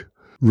black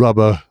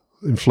rubber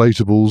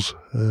inflatables.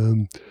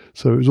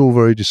 So it was all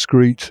very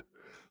discreet.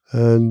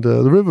 And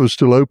the river was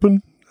still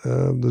open.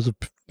 There's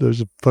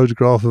a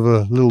photograph of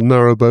a little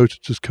narrowboat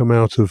just come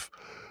out of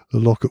the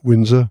lock at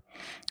Windsor,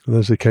 and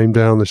as they came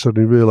down, they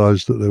suddenly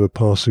realised that they were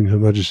passing Her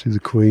Majesty the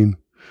Queen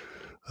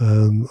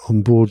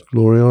on board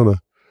Gloriana.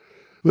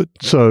 But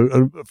so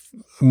an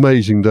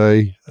amazing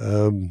day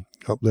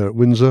up there at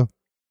Windsor.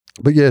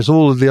 But yes,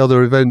 all of the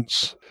other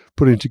events,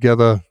 putting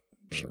together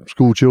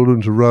school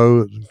children to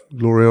row at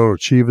Gloriana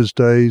Achievers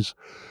Days,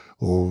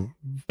 or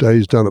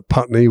days down at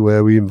Putney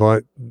where we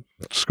invite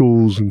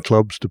schools and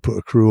clubs to put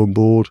a crew on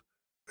board.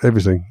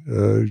 Everything,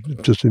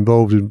 just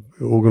involved in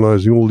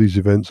organising all these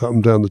events up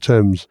and down the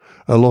Thames,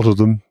 a lot of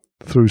them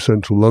through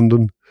central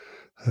London,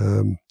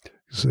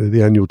 so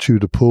the annual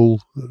Tudor Pull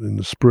in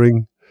the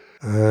spring,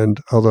 and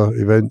other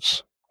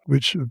events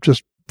which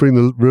just bring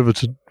the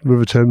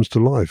River Thames to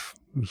life.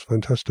 It was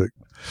fantastic.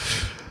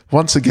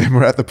 Once again,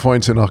 we're at the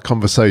point in our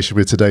conversation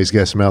with today's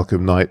guest,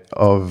 Malcolm Knight,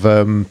 of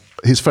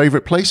his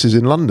favourite places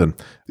in London.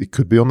 It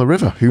could be on the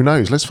river. Who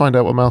knows? Let's find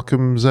out what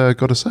Malcolm's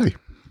got to say.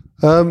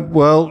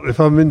 Well, if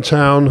I'm in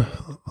town,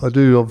 I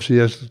do obviously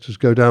just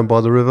go down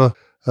by the river.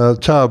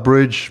 Tower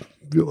Bridge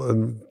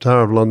and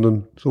Tower of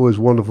London. It's always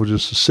wonderful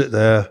just to sit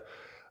there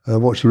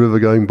and watch the river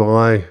going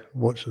by,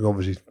 watching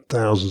obviously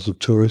thousands of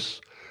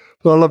tourists.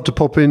 But I love to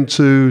pop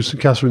into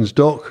St Catherine's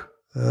Dock.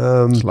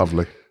 It's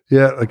lovely.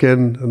 Yeah,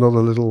 again, another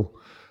little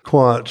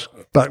quiet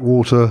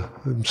backwater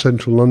in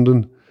central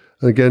London.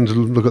 And again, to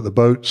look at the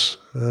boats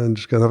and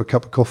just go and have a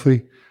cup of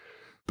coffee.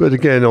 But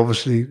again,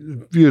 obviously,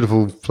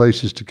 beautiful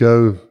places to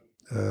go.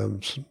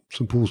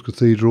 St Paul's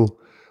Cathedral.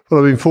 Well,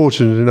 I've been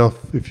fortunate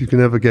enough, if you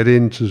can ever get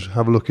in, to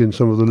have a look in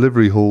some of the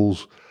livery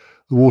halls,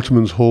 the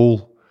Waterman's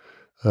Hall,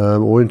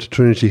 or into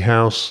Trinity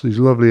House, these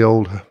lovely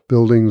old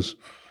buildings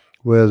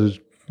where the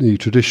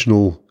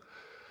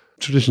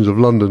traditions of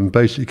London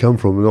basically come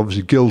from. And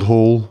obviously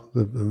Guildhall,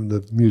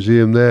 the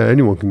museum there,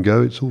 anyone can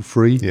go, it's all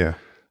free. Yeah.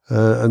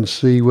 And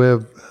see where...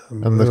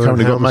 And they've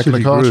currently got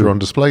Magna Carta on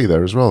display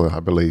there as well, I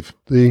believe.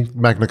 The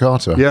Magna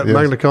Carta. Yeah, yes.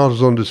 Magna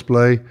Carta's on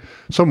display.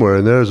 Somewhere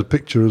in there is a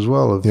picture as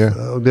well of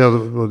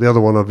the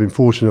other one I've been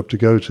fortunate enough to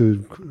go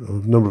to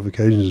on a number of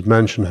occasions is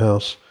Mansion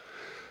House.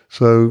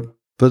 So,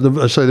 but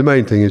I say the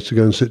main thing is to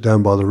go and sit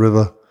down by the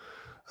river,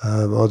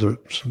 either at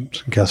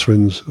St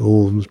Catherine's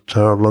or the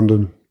Tower of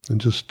London,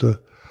 and just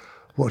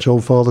watch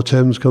old Father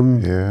Thames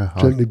come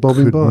gently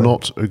bobbing by. I could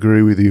not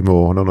agree with you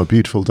more. And on a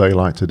beautiful day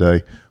like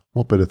today,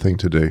 what better thing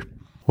to do?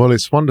 Well,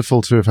 it's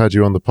wonderful to have had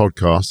you on the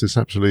podcast. It's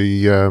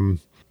absolutely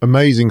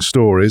amazing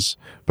stories,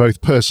 both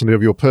personally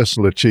of your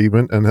personal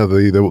achievement and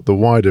the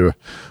wider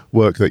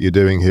work that you're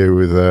doing here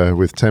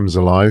with Thames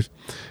Alive.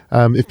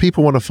 If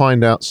people want to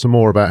find out some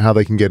more about how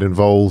they can get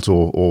involved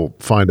or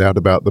find out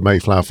about the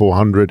Mayflower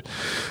 400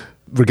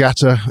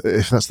 regatta,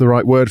 if that's the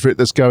right word for it,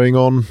 that's going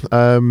on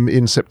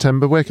in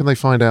September, where can they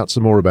find out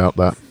some more about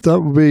that? That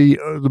will be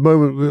at the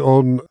moment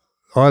on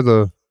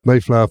either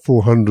Mayflower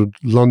 400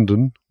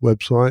 London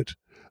website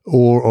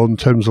or on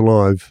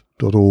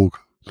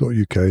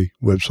thamesalive.org.uk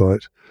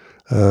website.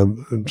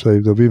 And so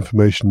there'll be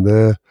information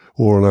there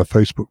or on our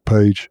Facebook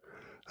page.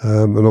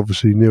 And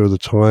obviously nearer the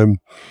time,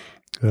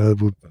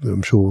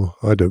 I'm sure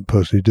I don't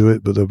personally do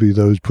it, but there'll be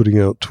those putting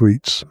out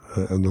tweets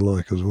and the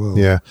like as well.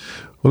 Yeah.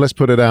 Well, let's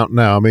put it out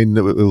now. I mean,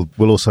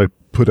 we'll also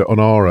put it on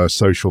our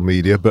social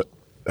media, but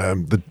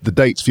the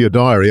dates for your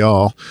diary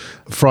are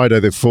Friday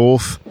the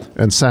 4th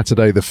and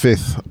Saturday the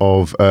 5th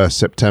of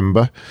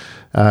September.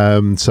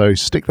 So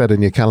stick that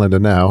in your calendar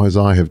now, as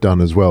I have done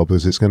as well,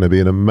 because it's going to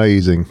be an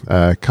amazing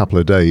couple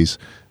of days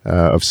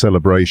of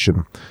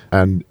celebration.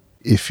 And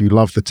if you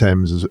love the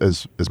Thames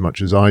as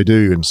much as I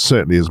do, and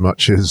certainly as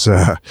much as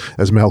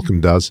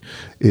Malcolm does,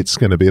 it's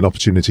going to be an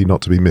opportunity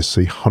not to be missed.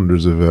 See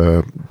hundreds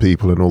of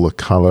people and all the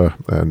colour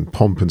and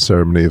pomp and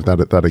ceremony of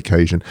that at that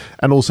occasion,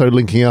 and also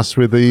linking us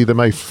with the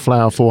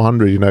Mayflower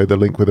 400. The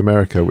link with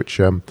America, which.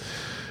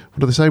 What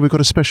do they say? We've got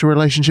a special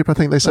relationship, I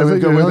think they say. I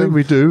think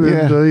we do.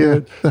 Yeah, and, Do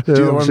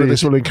you think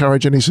this will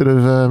encourage any sort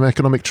of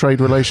economic trade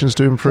relations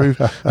to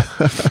improve?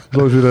 As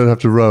long as we don't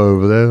have to row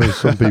over there, as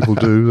some people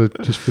do.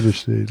 They just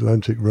finished the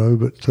Atlantic row.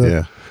 But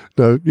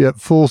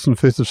 4th and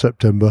 5th of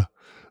September,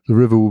 the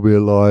river will be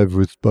alive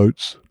with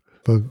boats.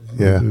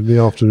 In the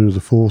afternoon of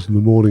the 4th and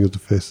the morning of the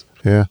 5th.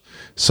 Yeah.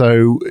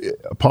 So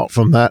apart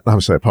from that,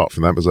 because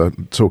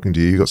I'm talking to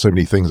you, you've got so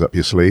many things up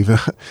your sleeve.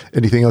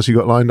 Anything else you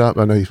got lined up?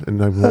 I know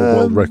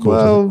world records.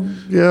 Well,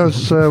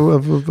 yes,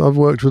 I've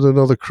worked with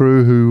another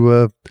crew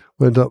who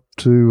went up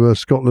to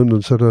Scotland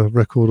and set a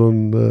record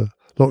on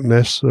Loch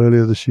Ness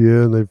earlier this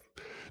year, and they've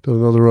done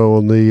another row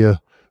on the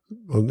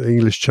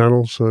English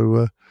Channel.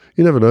 So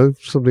you never know.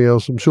 Something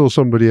else. I'm sure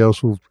somebody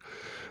else will.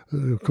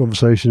 A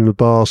conversation in a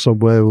bar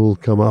somewhere will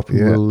come up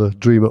and we'll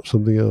dream up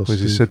something else.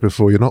 As you said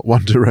before, you're not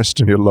one to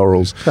rest on your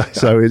laurels.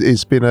 So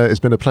it's been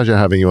a pleasure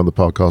having you on the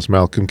podcast,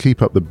 Malcolm.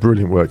 Keep up the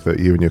brilliant work that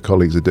you and your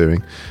colleagues are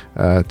doing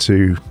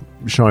to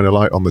shine a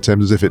light on the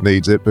Thames as if it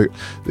needs it. But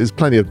there's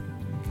plenty of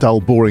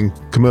dull, boring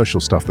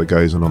commercial stuff that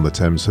goes on the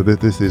Thames. So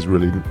this is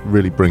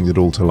really brings it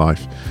all to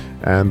life.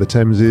 And the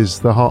Thames is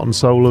the heart and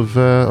soul of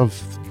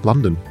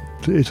London.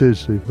 It is,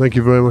 Steve. Thank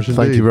you very much indeed.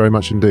 Thank you very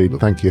much indeed.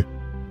 Thank you.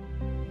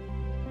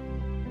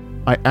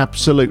 I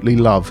absolutely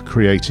love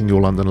creating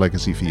Your London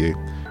Legacy for you,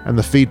 and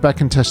the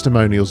feedback and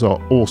testimonials are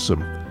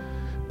awesome.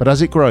 But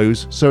as it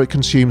grows, so it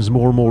consumes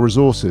more and more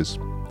resources.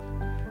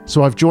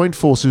 So I've joined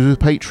forces with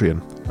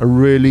Patreon, a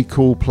really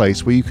cool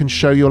place where you can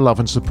show your love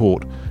and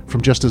support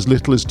from just as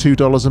little as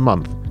 $2 a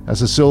month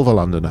as a Silver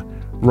Londoner,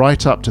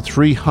 right up to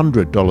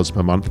 $300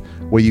 per month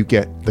where you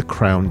get the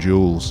crown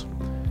jewels.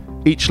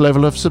 Each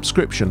level of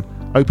subscription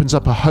opens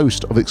up a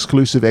host of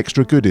exclusive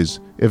extra goodies,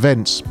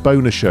 events,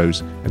 bonus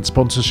shows and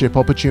sponsorship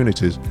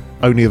opportunities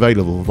only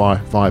available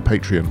via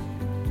Patreon.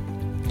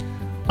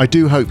 I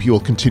do hope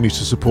you'll continue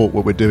to support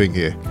what we're doing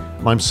here,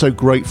 and I'm so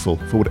grateful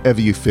for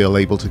whatever you feel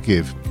able to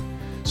give.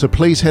 So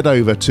please head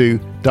over to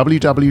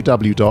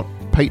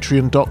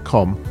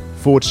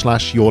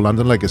www.patreon.com/Your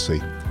London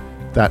Legacy.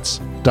 That's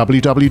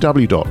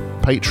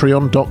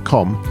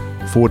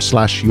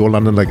www.patreon.com/Your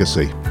London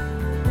Legacy.